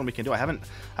that's the next one we can do. I haven't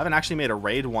actually made a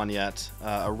raid one yet.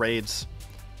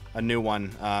 A new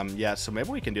one yet. So maybe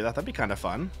we can do that. That'd be kind of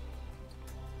fun.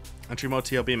 Entry mode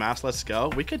TOB maps, let's go.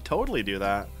 We could totally do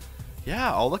that.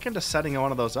 Yeah, I'll look into setting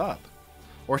one of those up.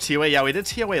 Or TOA, yeah, we did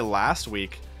TOA last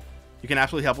week. You can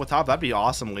absolutely help with top. That'd be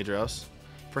awesome, Lidros.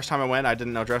 First time I went, I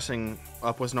didn't know dressing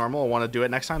up was normal. I want to do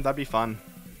it next time. That'd be fun.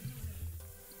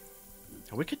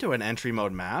 We could do an entry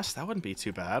mode mass. That wouldn't be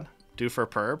too bad. Do for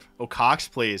perp. Oh, Cox,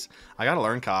 please. I gotta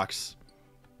learn Cox.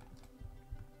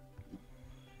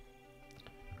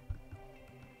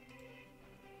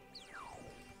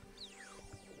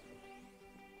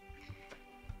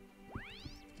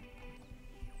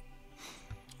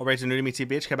 Alright, to Nudie Me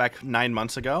TBH came back 9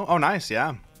 months ago. Oh, nice,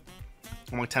 yeah.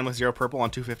 I'm like 10 with 0 purple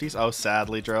on 250s. Oh,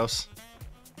 sadly, Dros.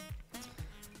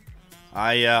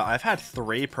 I've had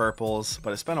 3 purples,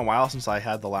 but it's been a while since I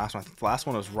had the last one. I think the last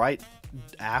one was right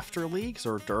after leagues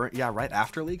or during. Yeah, right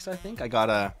after leagues. I think I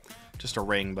got just a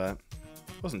ring, but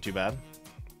it wasn't too bad.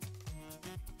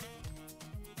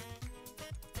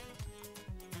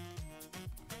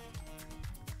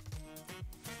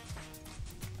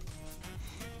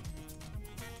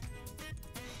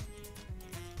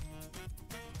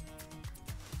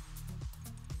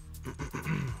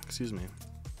 Excuse me.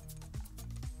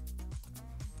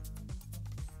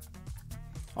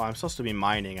 Oh, I'm supposed to be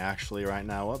mining actually right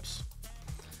now. Whoops.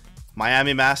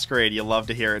 Miami Masquerade. You love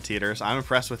to hear it, Teeters. I'm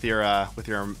impressed with your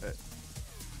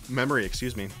memory.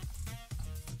 Excuse me.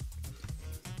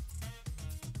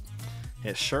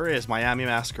 It sure is Miami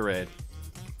Masquerade.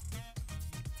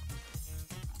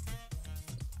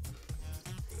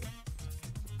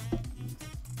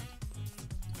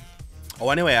 Oh,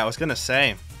 anyway, I was gonna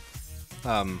say,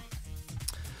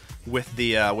 with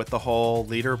the whole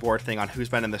leaderboard thing on who's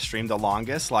been in the stream the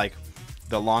longest, like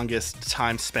the longest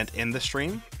time spent in the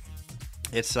stream,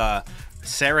 it's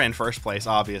Sarah in first place,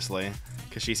 obviously,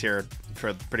 because she's here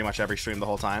for pretty much every stream the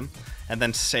whole time, and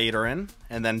then Saterin,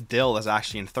 and then Dill is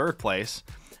actually in third place,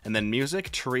 and then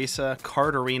Music, Teresa,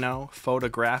 Carterino,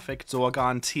 Photographic,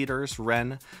 Zoagon, Teeters,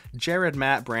 Ren, Jared,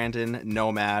 Matt, Brandon,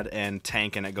 Nomad, and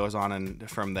Tank, and it goes on and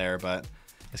from there, but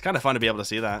it's kind of fun to be able to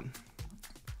see that.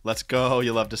 Let's go.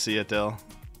 You love to see it, Dill.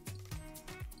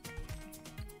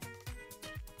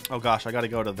 Oh gosh, I gotta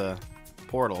go to the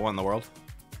portal. What in the world?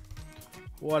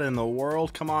 What in the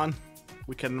world? Come on.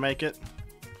 We can make it.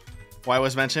 Why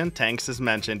was mentioned? Tanks is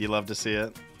mentioned. You love to see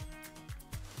it.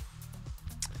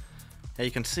 Yeah,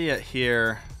 you can see it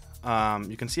here.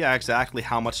 You can see exactly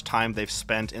how much time they've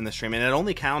spent in the stream, and it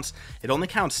only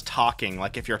counts talking,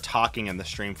 like if you're talking in the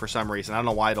stream for some reason. I don't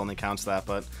know why it only counts that,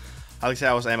 but I like to say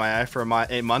I was MIA for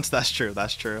 8 months. That's true.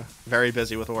 That's true. Very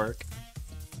busy with work.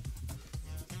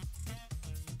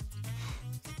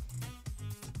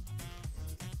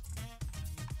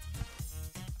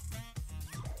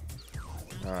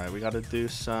 All right, we got to do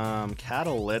some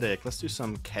catalytic. Let's do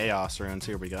some chaos runes.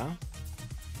 Here we go.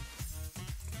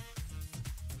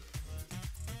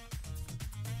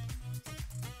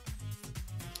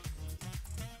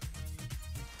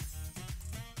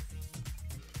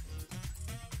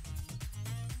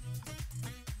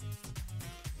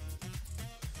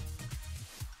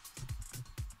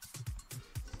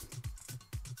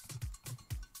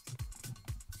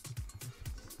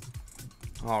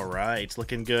 All right,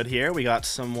 looking good here. We got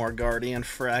some more Guardian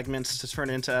fragments to turn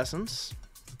into Essence.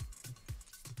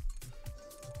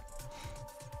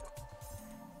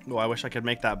 Oh, I wish I could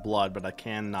make that blood, but I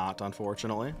cannot,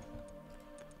 unfortunately.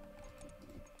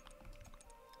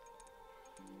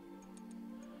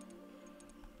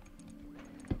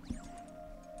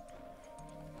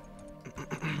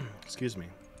 Excuse me.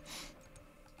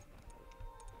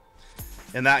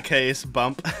 In that case,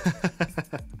 bump.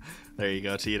 There you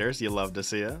go, Teeters. You love to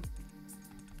see it.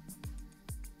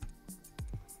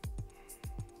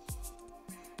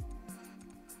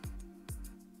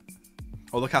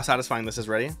 Oh, look how satisfying this is.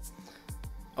 Ready?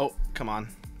 Oh, come on.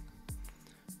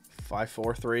 5,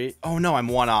 4, 3. Oh, no, I'm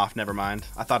 1 off. Never mind.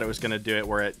 I thought it was going to do it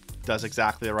where it does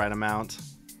exactly the right amount.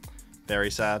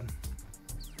 Very sad.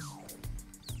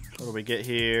 What do we get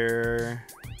here?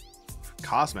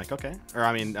 Cosmic, okay. Or,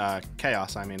 I mean,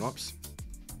 Chaos, I mean. Whoops.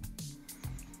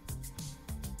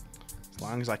 As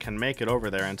long as I can make it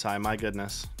over there in time, my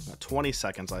goodness. 20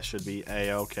 seconds, I should be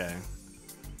A-okay.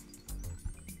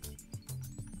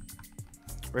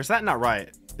 Or is that not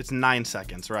right? It's 9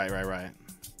 seconds. Right.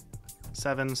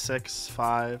 7, 6,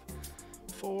 5,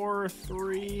 4,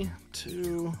 3,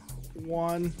 2,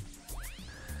 1.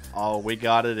 Oh, we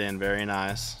got it in. Very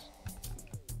nice.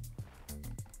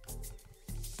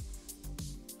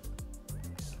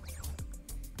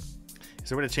 Is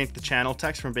there a way to change the channel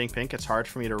text from being pink? It's hard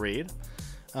for me to read.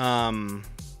 Are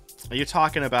you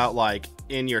talking about like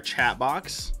in your chat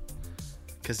box?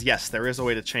 Because yes, there is a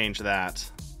way to change that.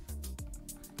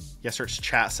 Yeah, search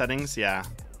chat settings. Yeah,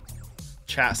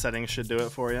 chat settings should do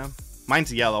it for you.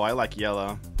 Mine's yellow. I like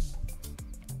yellow.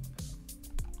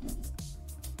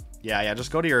 Yeah.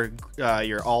 Just go to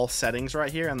your all settings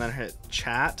right here, and then hit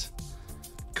chat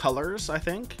colors. I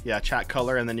think. Yeah, chat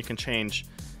color, and then you can change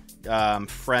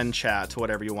friend chat to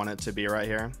whatever you want it to be right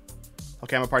here.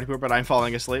 Okay, I'm a party pooper, but I'm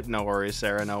falling asleep. No worries,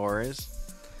 Sarah. No worries.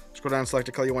 Just go down and select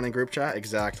a color you want in group chat.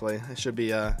 Exactly. It should be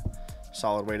a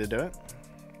solid way to do it.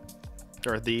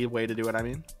 Or the way to do it, I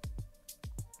mean.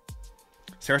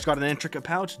 Sarah's got an intricate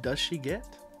pouch. Does she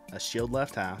get a shield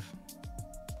left half?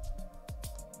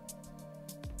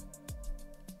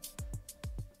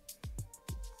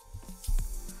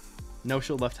 No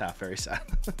shield left half. Very sad.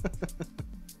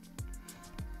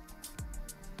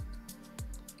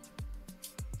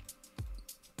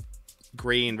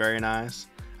 Green, very nice.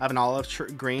 I have an olive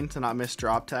green to not miss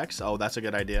drop text. Oh, that's a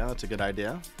good idea. That's a good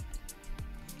idea.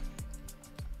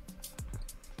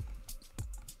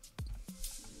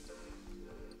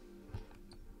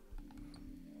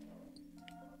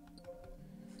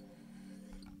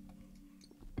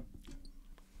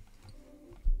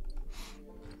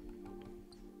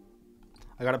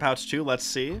 I got a pouch too. Let's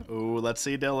see. Ooh, let's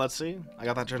see, Dill. Let's see. I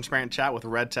got that transparent chat with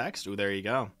red text. Ooh, there you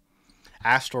go.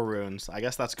 Astral runes. I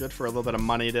guess that's good for a little bit of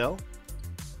money, Dill.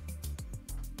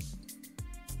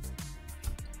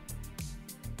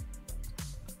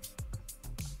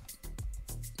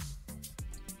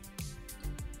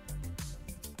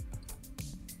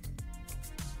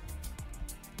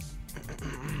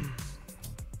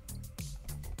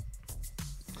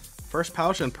 First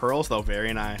pouch and pearls, though,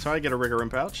 very nice. So I get a Rigger rune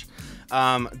pouch.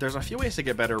 There's a few ways to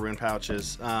get better rune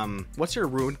pouches. What's your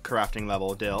rune crafting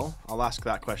level, Dill? I'll ask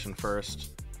that question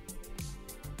first.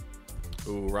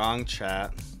 Ooh, wrong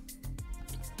chat.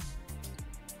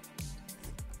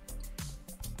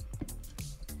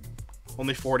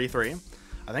 Only 43.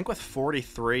 I think with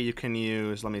 43 you can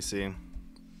use, let me see. You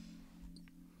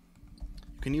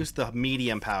can use the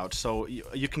medium pouch. So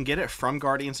you can get it from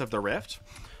Guardians of the Rift.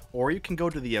 Or you can go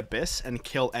to the Abyss and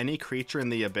kill any creature in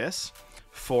the Abyss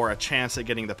for a chance at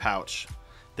getting the pouch.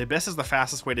 The Abyss is the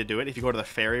fastest way to do it. If you go to the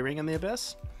Fairy Ring in the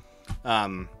Abyss,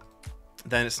 then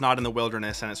it's not in the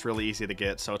Wilderness and it's really easy to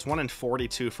get. So it's 1 in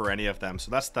 42 for any of them. So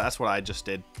that's what I just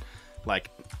did, like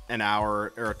an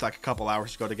hour or like a couple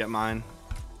hours ago to get mine.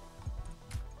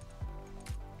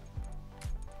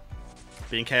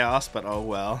 Being chaos, but oh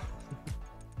well.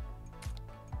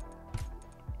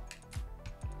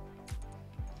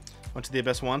 Went to the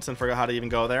Abyss once and forgot how to even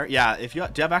go there. Yeah, if you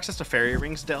do you have access to Fairy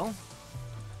Rings still?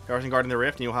 Guardian Guarding the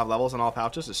Rift and you'll have levels in all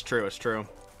pouches? It's true, it's true.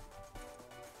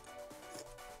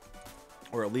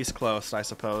 Or at least close, I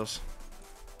suppose.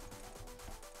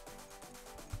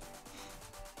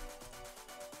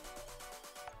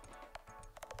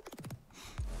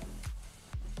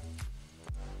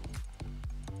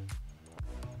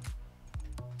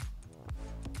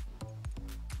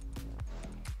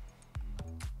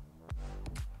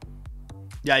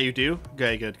 Yeah, you do?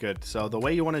 Okay, good, good. So the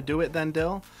way you want to do it then,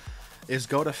 Dill, is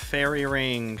go to Fairy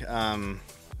Ring.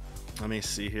 Let me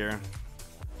see here.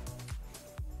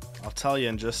 I'll tell you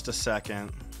in just a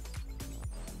second.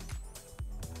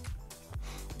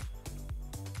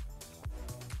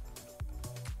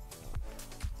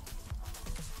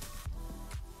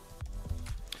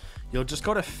 You'll just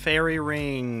go to Fairy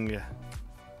Ring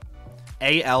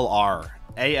ALR.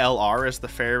 ALR is the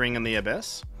Fairy Ring in the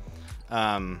Abyss.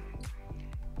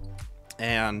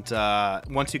 And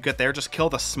once you get there, just kill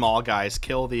the small guys.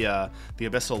 Kill the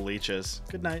abyssal leeches.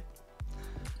 Good night.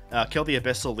 Kill the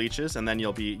abyssal leeches, and then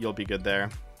you'll be good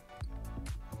there.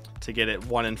 To get it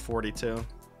 1 in 42. Can't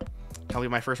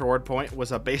believe my first reward point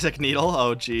was a basic needle.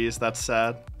 Oh geez, that's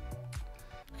sad.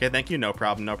 Okay, thank you. No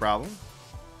problem. No problem.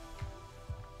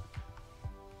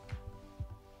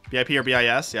 BIP or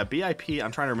BIS? Yeah, BIP.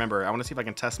 I'm trying to remember. I want to see if I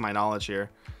can test my knowledge here.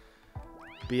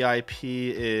 BIP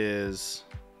is.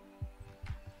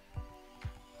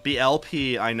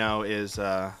 BLP, I know, is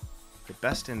the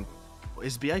best in...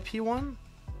 Is BIP one?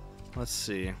 Let's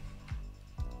see.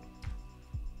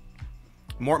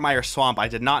 Mortmire Swamp. I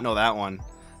did not know that one.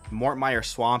 Mortmire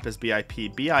Swamp is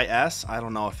BIP. BIS, I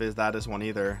don't know if that is one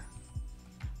either.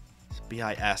 It's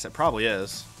BIS. It probably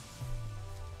is.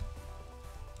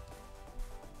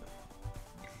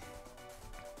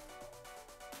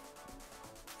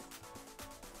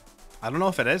 I don't know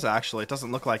if it is, actually. It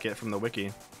doesn't look like it from the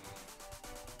wiki.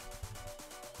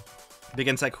 Big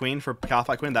Insect Queen for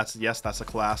Calify Queen. Yes, that's a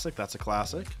classic. That's a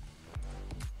classic.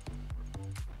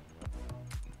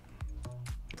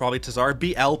 Probably Tazar.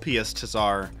 BLP is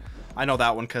Tazar. I know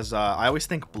that one because I always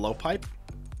think Blowpipe.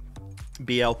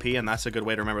 BLP, and that's a good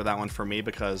way to remember that one for me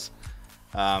because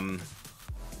I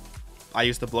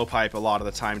used the Blowpipe a lot of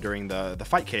the time during the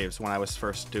fight caves when I was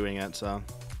first doing it. So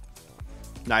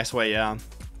nice way, yeah.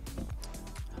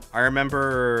 I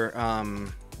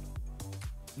remember.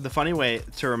 The funny way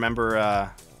to remember,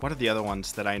 what are the other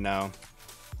ones that I know?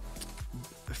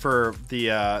 For the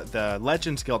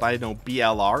Legends Guild, I know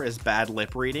BLR is bad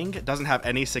lip reading. It doesn't have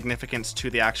any significance to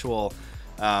the actual,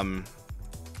 Legends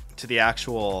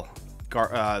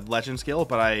Guild.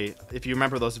 But if you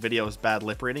remember those videos, bad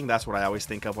lip reading, that's what I always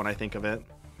think of when I think of it.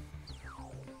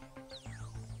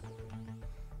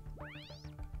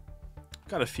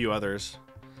 Got a few others.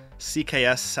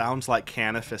 CKS sounds like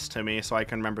Canifis to me, so I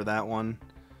can remember that one.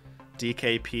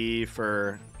 DKP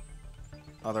for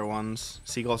other ones.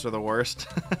 Seagulls are the worst.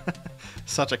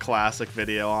 Such a classic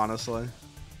video, honestly.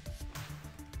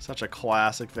 Such a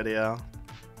classic video.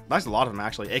 There's a lot of them,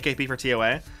 actually. AKP for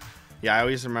TOA. Yeah, I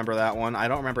always remember that one. I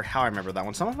don't remember how I remember that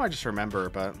one. Some of them I just remember,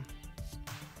 but...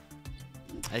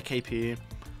 AKP.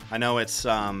 I know it's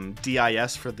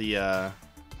DIS for the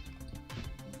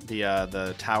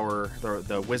tower,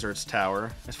 the wizard's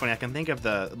tower. It's funny, I can think of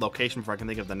the location before I can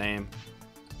think of the name.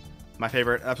 My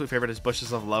favorite, absolute favorite is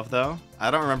Bushes of Love, though.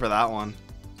 I don't remember that one.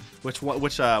 Which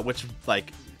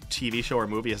like TV show or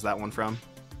movie is that one from?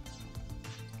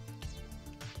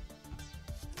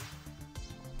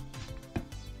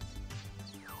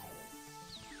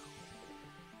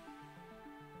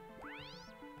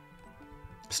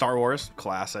 Star Wars,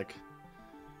 classic.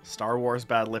 Star Wars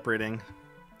bad lip reading.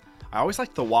 I always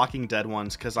like the Walking Dead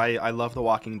ones because I love the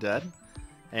Walking Dead.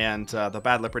 And the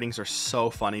bad lip readings are so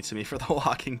funny to me for The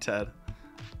Walking Dead.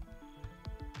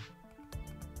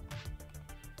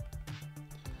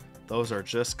 Those are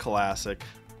just classic.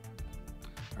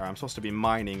 Alright, I'm supposed to be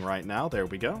mining right now. There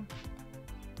we go.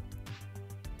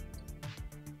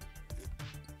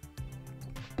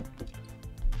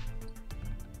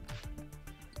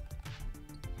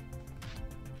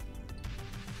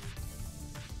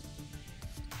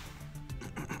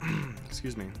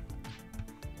 Excuse me.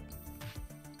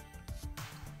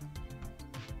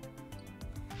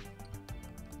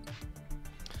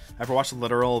 Ever watched the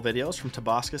literal videos from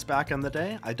Tobuscus back in the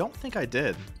day? I don't think I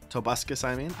did. Tobuscus,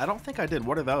 I mean. I don't think I did.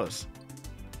 What are those?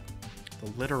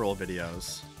 The literal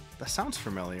videos. That sounds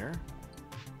familiar.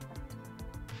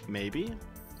 Maybe?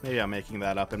 Maybe I'm making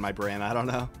that up in my brain. I don't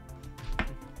know.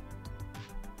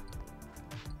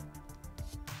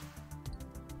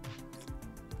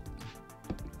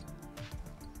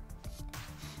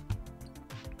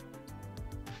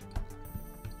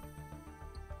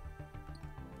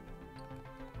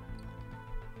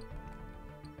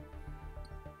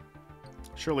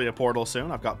 Surely a portal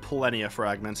soon. I've got plenty of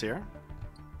fragments here.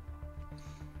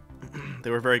 They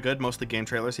were very good. Most of the game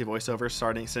trailers, he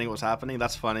voiceovers seeing what was happening.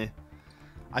 That's funny.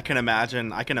 I can imagine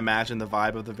the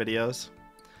vibe of the videos.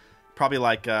 Probably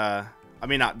like, I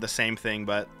mean, not the same thing,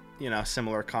 but, you know,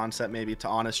 similar concept maybe to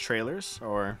Honest trailers,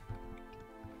 or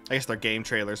I guess they're game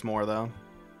trailers more, though,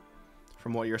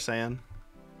 from what you're saying.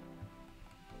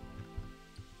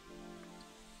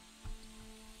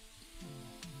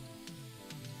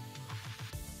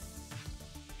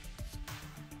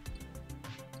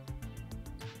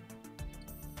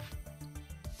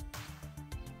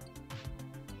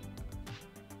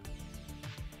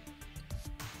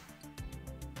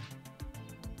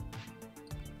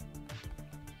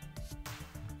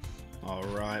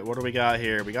 Alright, what do we got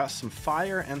here? We got some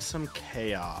fire and some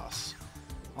chaos.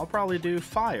 I'll probably do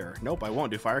fire. Nope, I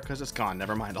won't do fire because it's gone.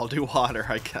 Never mind, I'll do water,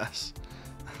 I guess.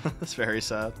 That's very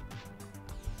sad.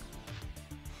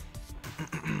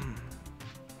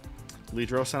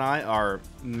 Lidros and I are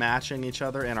matching each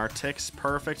other in our ticks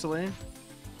perfectly.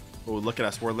 Oh, look at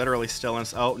us. We're literally still in...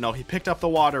 Oh, no, he picked up the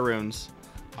water runes.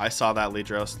 I saw that,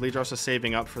 Lidros. Lidros is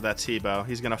saving up for that T-bow.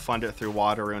 He's going to fund it through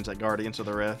water runes at Guardians of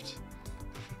the Rift.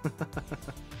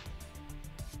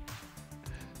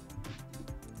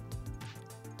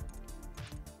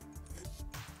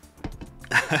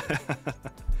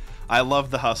 I love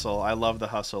the hustle. I love the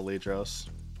hustle, Lidros.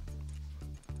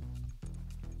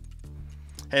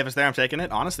 Hey, if it's there, I'm taking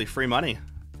it. Honestly, free money.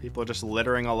 People are just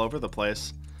littering all over the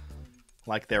place.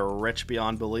 Like they're rich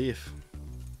beyond belief.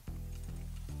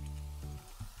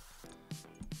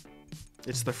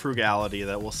 It's the frugality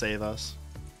that will save us.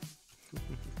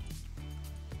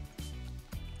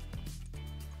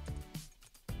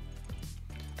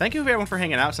 Thank you everyone for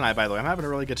hanging out tonight, by the way. I'm having a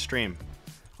really good stream.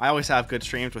 I always have good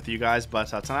streams with you guys, but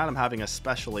tonight I'm having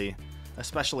especially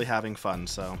having fun,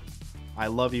 so I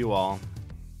love you all.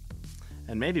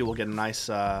 And maybe we'll get a nice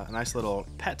little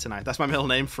pet tonight. That's my middle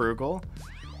name, Frugal.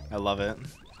 I love it.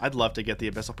 I'd love to get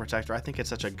the Abyssal Protector. I think it's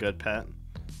such a good pet.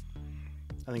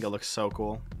 I think it looks so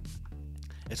cool.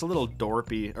 It's a little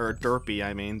derpy,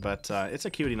 I mean, but it's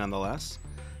a cutie nonetheless.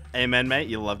 Amen, mate.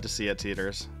 You love to see it,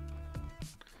 Teeters.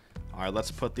 Alright,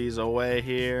 let's put these away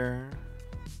here.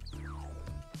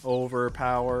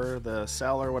 Overpower the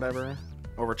cell or whatever.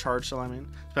 Overcharge cell, I mean.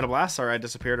 It's been a blast. Sorry I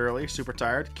disappeared early. Super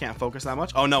tired. Can't focus that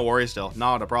much. Oh, no worries, Dill.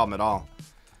 Not a problem at all.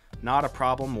 Not a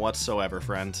problem whatsoever,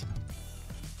 friend.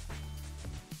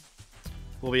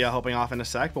 We'll be hopping off in a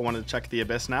sec, but wanted to check the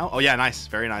Abyss now. Oh, yeah, nice.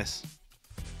 Very nice.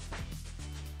 I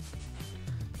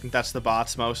think that's the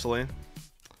bots, mostly.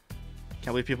 Can't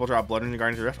believe people drop blood in the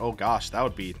Guardians of the Rift. Oh, gosh. That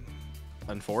would be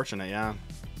unfortunate, yeah.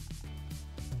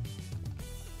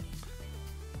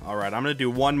 Alright, I'm going to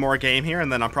do one more game here,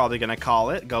 and then I'm probably going to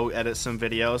call it. Go edit some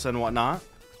videos and whatnot.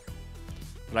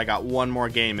 But I got one more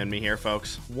game in me here,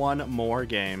 folks. One more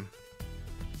game.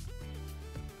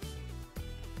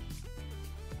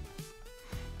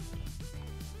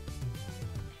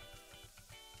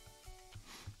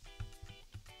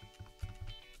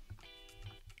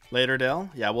 Later, Dill?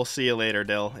 Yeah, we'll see you later,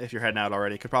 Dill, if you're heading out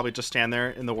already. Could probably just stand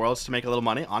there in the worlds to make a little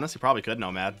money. Honestly, probably could,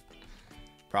 Nomad.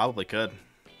 Probably could.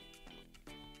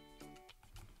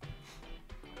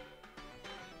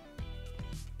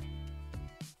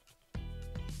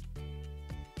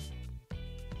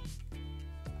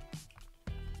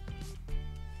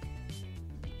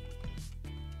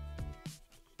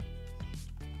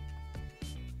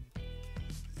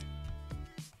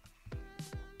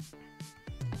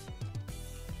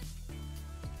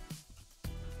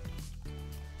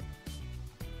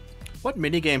 What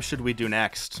minigame should we do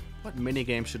next? What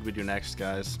minigame should we do next,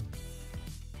 guys?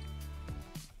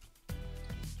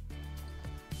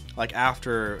 Like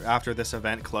after this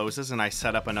event closes and I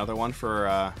set up another one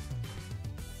for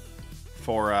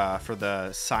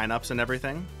the sign-ups and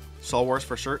everything. Soul Wars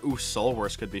for sure. Ooh, Soul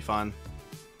Wars could be fun.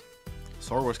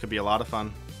 Soul Wars could be a lot of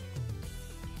fun.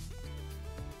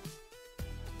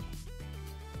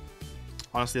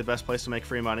 Honestly, the best place to make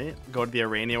free money, go to the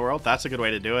Arania world. That's a good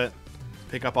way to do it.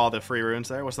 Pick up all the free runes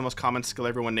there. What's the most common skill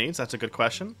everyone needs? That's a good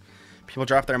question. People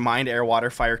drop their mind, air, water,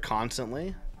 fire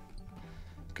constantly.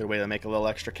 Good way to make a little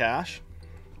extra cash.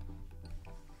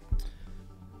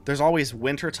 There's always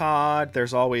Wintertodt.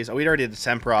 There's always... Oh, we already did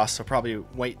Tempoross, so probably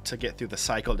wait to get through the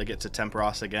cycle to get to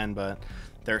Tempoross again. But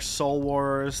there's Soul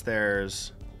Wars.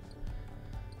 There's...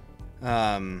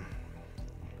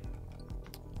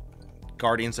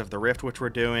 Guardians of the Rift, which we're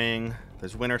doing.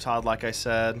 There's Wintertodt, like I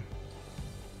said.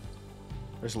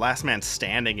 There's Last Man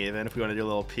Standing, even, if we want to do a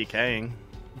little PKing.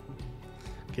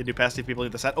 Okay, do Pesty people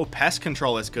need the set? Oh, Pest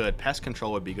Control is good. Pest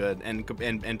Control would be good.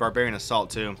 And Barbarian Assault,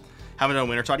 too. Haven't done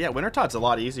Wintertodt yet. Wintertodd's a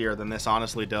lot easier than this,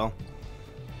 honestly, Dill.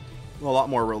 A lot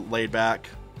more laid back.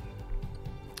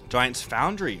 Giant's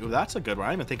Foundry. Ooh, that's a good one.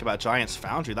 I didn't even think about Giant's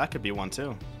Foundry. That could be one,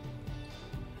 too.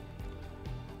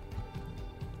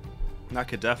 That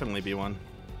could definitely be one.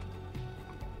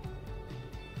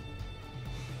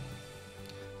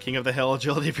 King of the Hill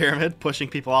Agility Pyramid, pushing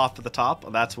people off to the top.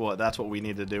 That's what we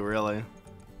need to do, really.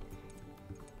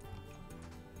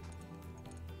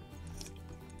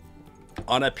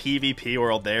 On a PvP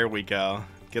world, there we go.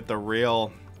 Get the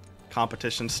real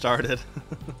competition started.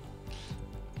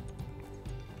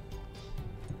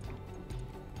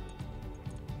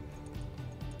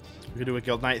 We could do a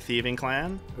Guild Night Thieving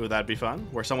Clan. Ooh, that'd be fun.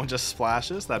 Where someone just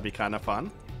splashes. That'd be kind of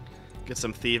fun. Get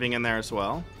some thieving in there as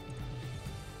well.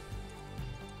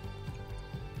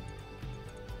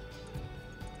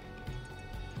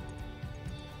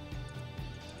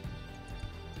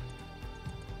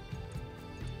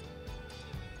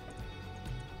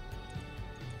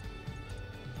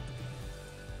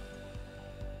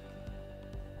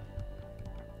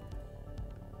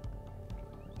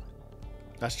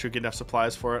 That's true. Get enough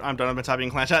supplies for it. I'm done. I've been typing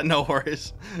in clan chat. No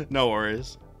worries. No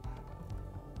worries.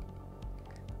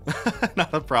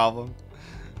 Not a problem.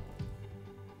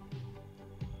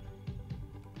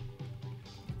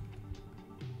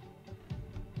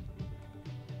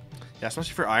 Yeah,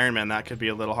 especially for Iron Man, that could be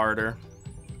a little harder.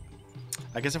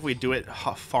 I guess if we do it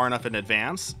far enough in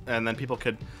advance, and then people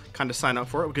could kind of sign up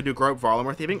for it, we could do group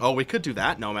Varlamore thieving. Oh, we could do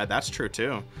that, Nomad. That's true,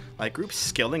 too. Like, group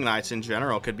skilling nights in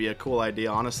general could be a cool idea,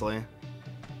 honestly.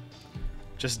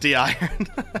 Just de-iron.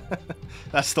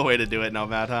 That's the way to do it,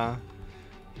 Nomad, huh?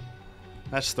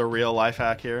 That's the real life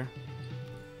hack here.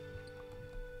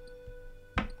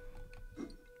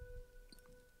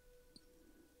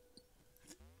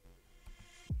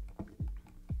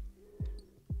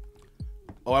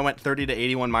 Oh, I went 30 to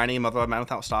 81 mining Mother of Man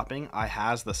without stopping. I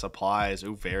has the supplies.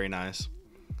 Ooh, very nice.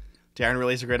 De-iron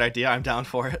really is a great idea. I'm down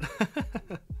for it.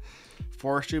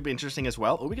 Forestry would be interesting as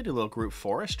well. Oh, we could do a little group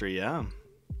forestry, yeah.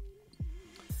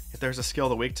 If there's a skill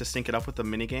of the week to sync it up with the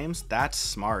mini games, that's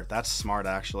smart. That's smart,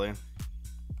 actually.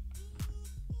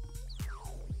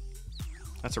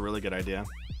 That's a really good idea.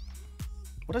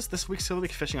 What is this week's skill of the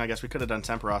week? Fishing, I guess. We could have done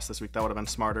Tempoross this week. That would have been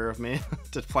smarter of me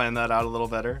to plan that out a little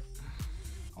better.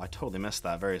 Oh, I totally missed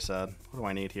that. Very sad. What do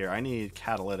I need here? I need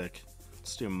Catalytic.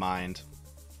 Let's do Mind.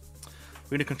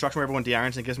 We need construction where everyone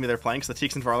de-irons and gives me their planks. The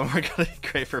Teaks and Varlamore are going to be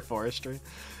great for forestry.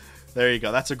 There you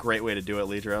go. That's a great way to do it,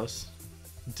 Lidros.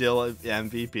 Dill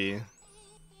MVP.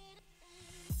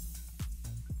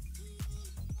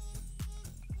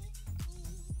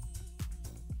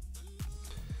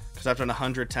 Because I've done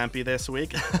 100 Tempe this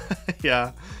week.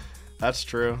 Yeah, that's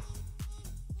true.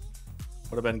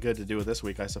 Would have been good to do it this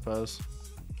week, I suppose.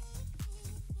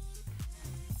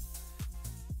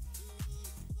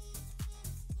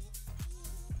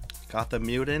 Got the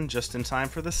mute in just in time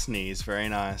for the sneeze. Very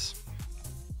nice.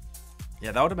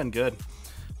 Yeah, that would have been good.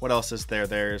 What else is there?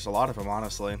 There's a lot of them,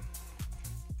 honestly.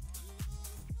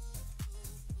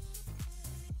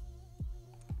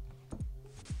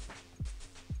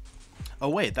 Oh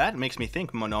wait, that makes me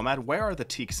think, Monomad. Where are the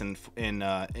Teaks in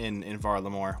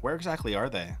Varlamore? Where exactly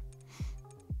are they?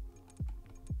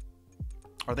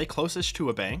 Are they closest to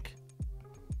a bank?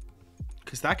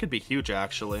 Because that could be huge,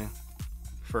 actually,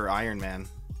 for Iron Man.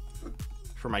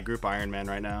 For my group Iron Man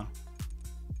right now.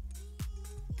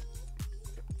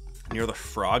 Near the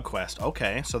Frog Quest.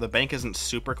 Okay, so the bank isn't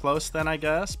super close then, I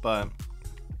guess, but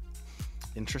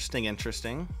interesting,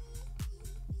 interesting.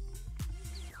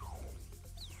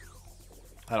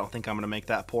 I don't think I'm going to make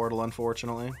that portal,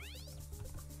 unfortunately.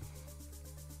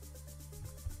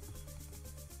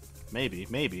 Maybe,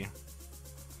 maybe.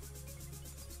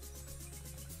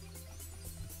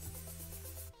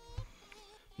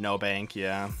 No bank,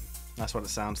 yeah. That's what it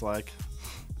sounds like.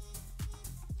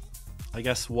 I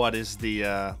guess what is the...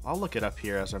 I'll look it up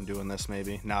here as I'm doing this,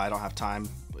 maybe. No, I don't have time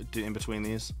in between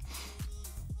these.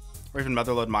 Or even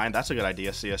Motherload Mine. That's a good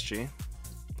idea, CSG.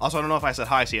 Also, I don't know if I said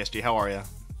hi, CSG. How are you?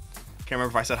 Can't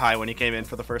remember if I said hi when you came in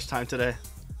for the first time today.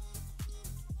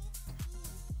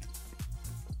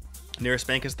 Nearest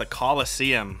bank is the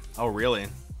Coliseum. Oh, really?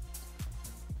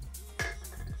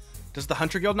 Does the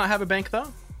Hunter Guild not have a bank, though?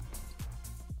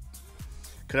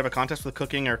 Could have a contest with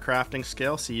cooking or crafting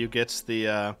skill. See who gets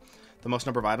the most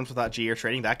number of items without GE or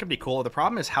trading. That could be cool. The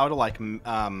problem is how to, like,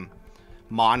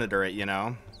 monitor it, you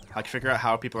know? Like, figure out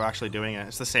how people are actually doing it.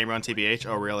 It's the same run TBH.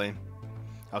 Oh, really?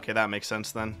 Okay, that makes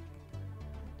sense then.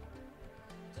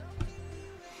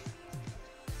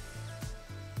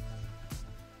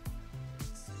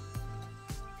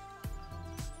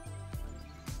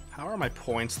 How are my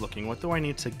points looking? What do I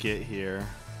need to get here?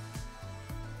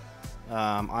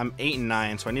 I'm 8 and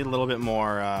 9, so I need a little bit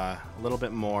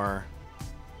more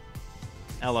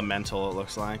elemental. It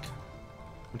looks like.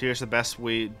 Here's the best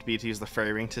way to use the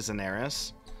fairy ring to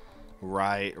Xanaris.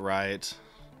 Right.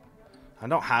 I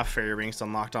don't have fairy rings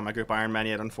unlocked on my group Iron Man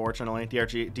yet, unfortunately.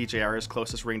 DJR is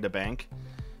closest ring to bank.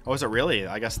 Oh, is it really?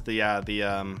 I guess the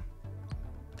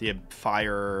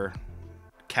fire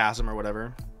chasm or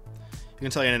whatever. You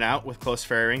can tell in and out with close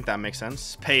fairy ring. That makes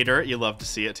sense. Pay dirt. You love to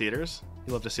see it, Teeters.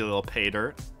 You love to see a little pay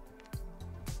dirt.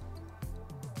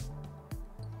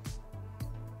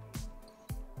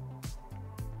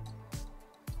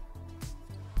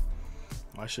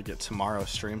 I should get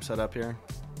tomorrow's stream set up here.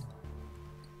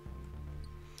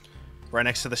 Right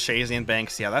next to the Shazian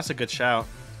Banks. Yeah, that's a good shout.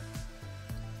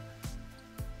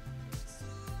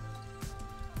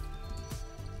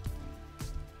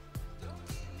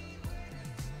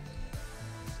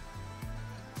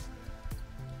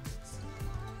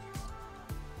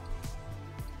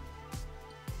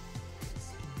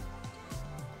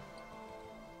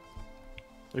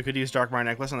 We could use Dark Mire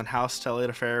Necklace and then House Telly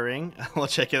to Fairy Ring.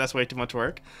 Let's check it. That's way too much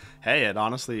work. Hey, it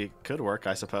honestly could work,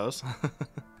 I suppose.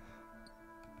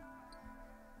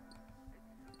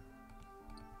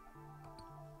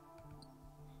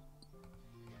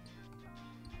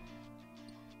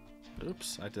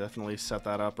 Oops, I definitely set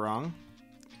that up wrong.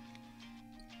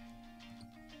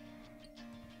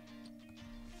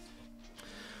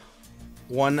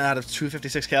 One out of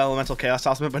 256k Elemental Chaos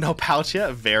Talisman, but no pouch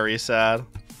yet. Very sad.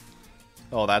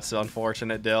 Oh, that's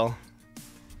unfortunate, Dill.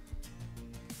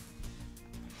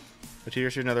 But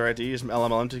here's another idea. Use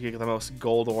LMLM to get the most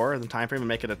gold ore in the time frame and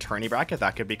make it a tourney bracket.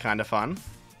 That could be kind of fun.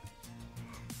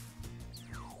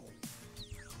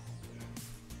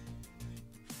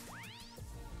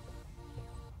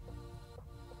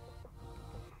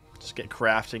 Just get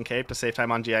crafting cape to save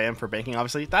time on GIM for banking.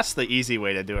 Obviously, that's the easy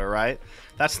way to do it, right?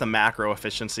 That's the macro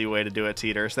efficiency way to do it,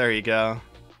 Teeters. There you go.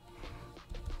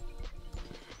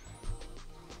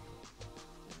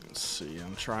 See,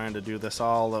 I'm trying to do this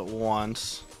all at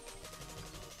once.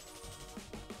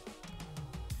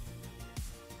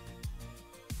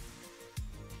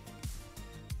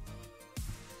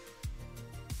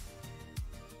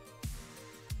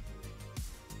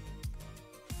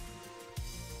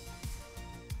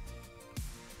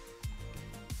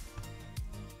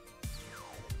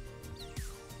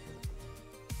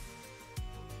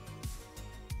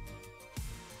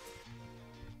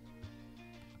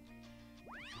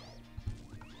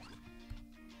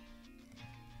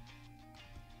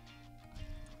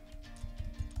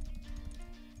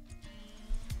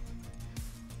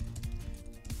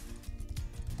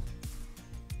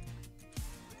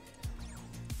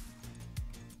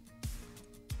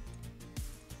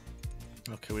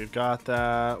 Okay, we've got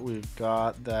that. We've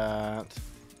got that.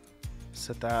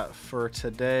 Set that for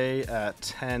today at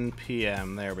 10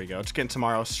 p.m. There we go. Just getting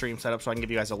tomorrow's stream set up so I can give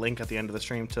you guys a link at the end of the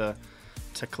stream to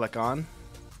click on.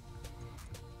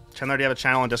 Chandler, do you have a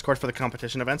channel on Discord for the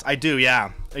competition events? I do,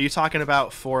 yeah. Are you talking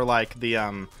about for like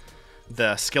the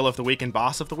skill of the week and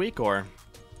boss of the week, or?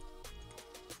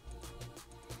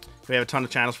 We have a ton of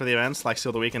channels for the events, like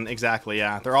skill of the week, and exactly,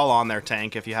 yeah. They're all on there,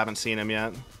 Tank, if you haven't seen them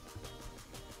yet.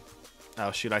 Oh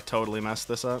shoot, I totally messed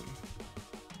this up.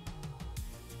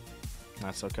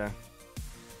 That's okay.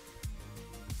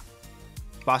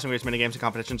 Bossing Weirds minigames and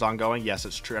competitions ongoing. Yes,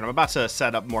 it's true. And I'm about to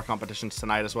set up more competitions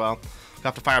tonight as well. You'll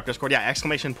have to fire up Discord. Yeah,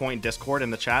 exclamation point Discord in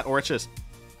the chat. Or it's just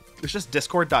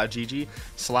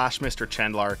discord.gg/Mr.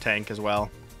 Chandler Tank as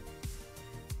well.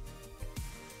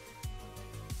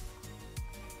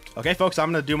 Okay, folks,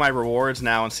 I'm going to do my rewards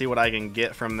now and see what I can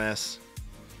get from this.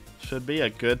 Should be a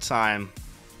good time.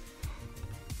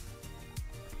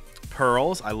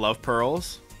 Pearls. I love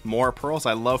pearls. More pearls.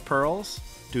 I love pearls.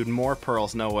 Dude, more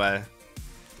pearls. No way.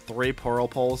 3 pearl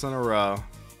pulls in a row.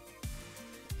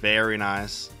 Very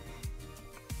nice.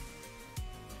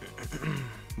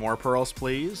 More pearls,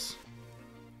 please.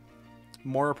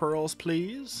 More pearls,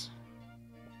 please.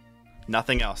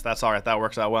 Nothing else. That's alright. That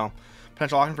works out well.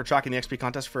 Potential auction for tracking the XP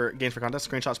contest for games for contest.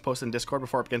 Screenshots posted in Discord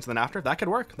before it begins and then after. That could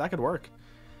work. That could work.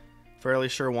 Fairly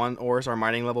sure 1 ores are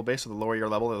mining level based, so the lower your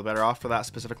level, the better off for that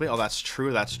specifically. Oh, that's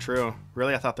true. That's true.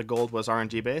 Really? I thought the gold was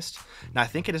RNG based. Now, I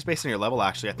think it is based on your level,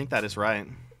 actually. I think that is right.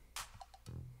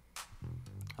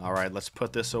 All right, let's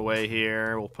put this away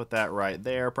here. We'll put that right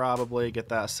there, probably. Get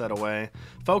that set away.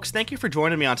 Folks, thank you for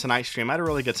joining me on tonight's stream. I had a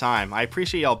really good time. I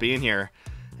appreciate y'all being here.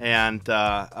 And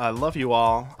I love you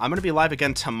all. I'm going to be live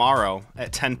again tomorrow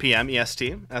at 10 p.m.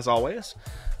 EST, as always.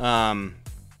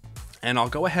 And I'll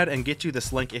go ahead and get you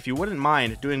this link. If you wouldn't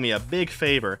mind doing me a big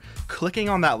favor, clicking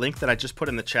on that link that I just put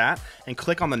in the chat and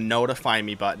click on the notify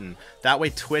me button. That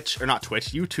way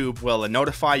YouTube will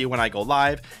notify you when I go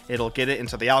live. It'll get it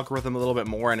into the algorithm a little bit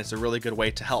more, and it's a really good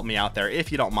way to help me out there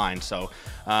if you don't mind. So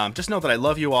just know that I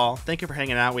love you all. Thank you for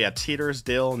hanging out. We had Teeters,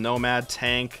 Dill, Nomad,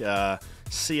 Tank,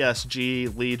 CSG,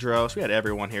 Lidros. We had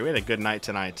everyone here. We had a good night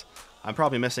tonight. I'm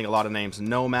probably missing a lot of names.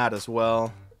 Nomad as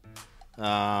well.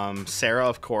 Sarah,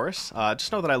 of course.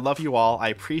 Just know that I love you all. I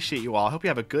appreciate you all. I hope you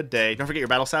have a good day. Don't forget your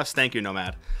battle staffs. Thank you,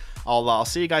 Nomad. I'll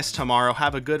see you guys tomorrow.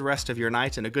 Have a good rest of your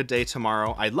night and a good day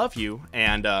tomorrow. I love you,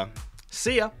 and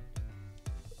see ya.